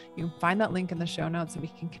email. You can find that link in the show notes and we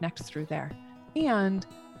can connect through there. And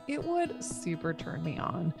it would super turn me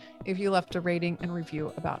on if you left a rating and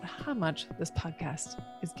review about how much this podcast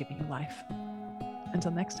is giving you life.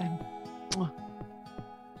 Until next time.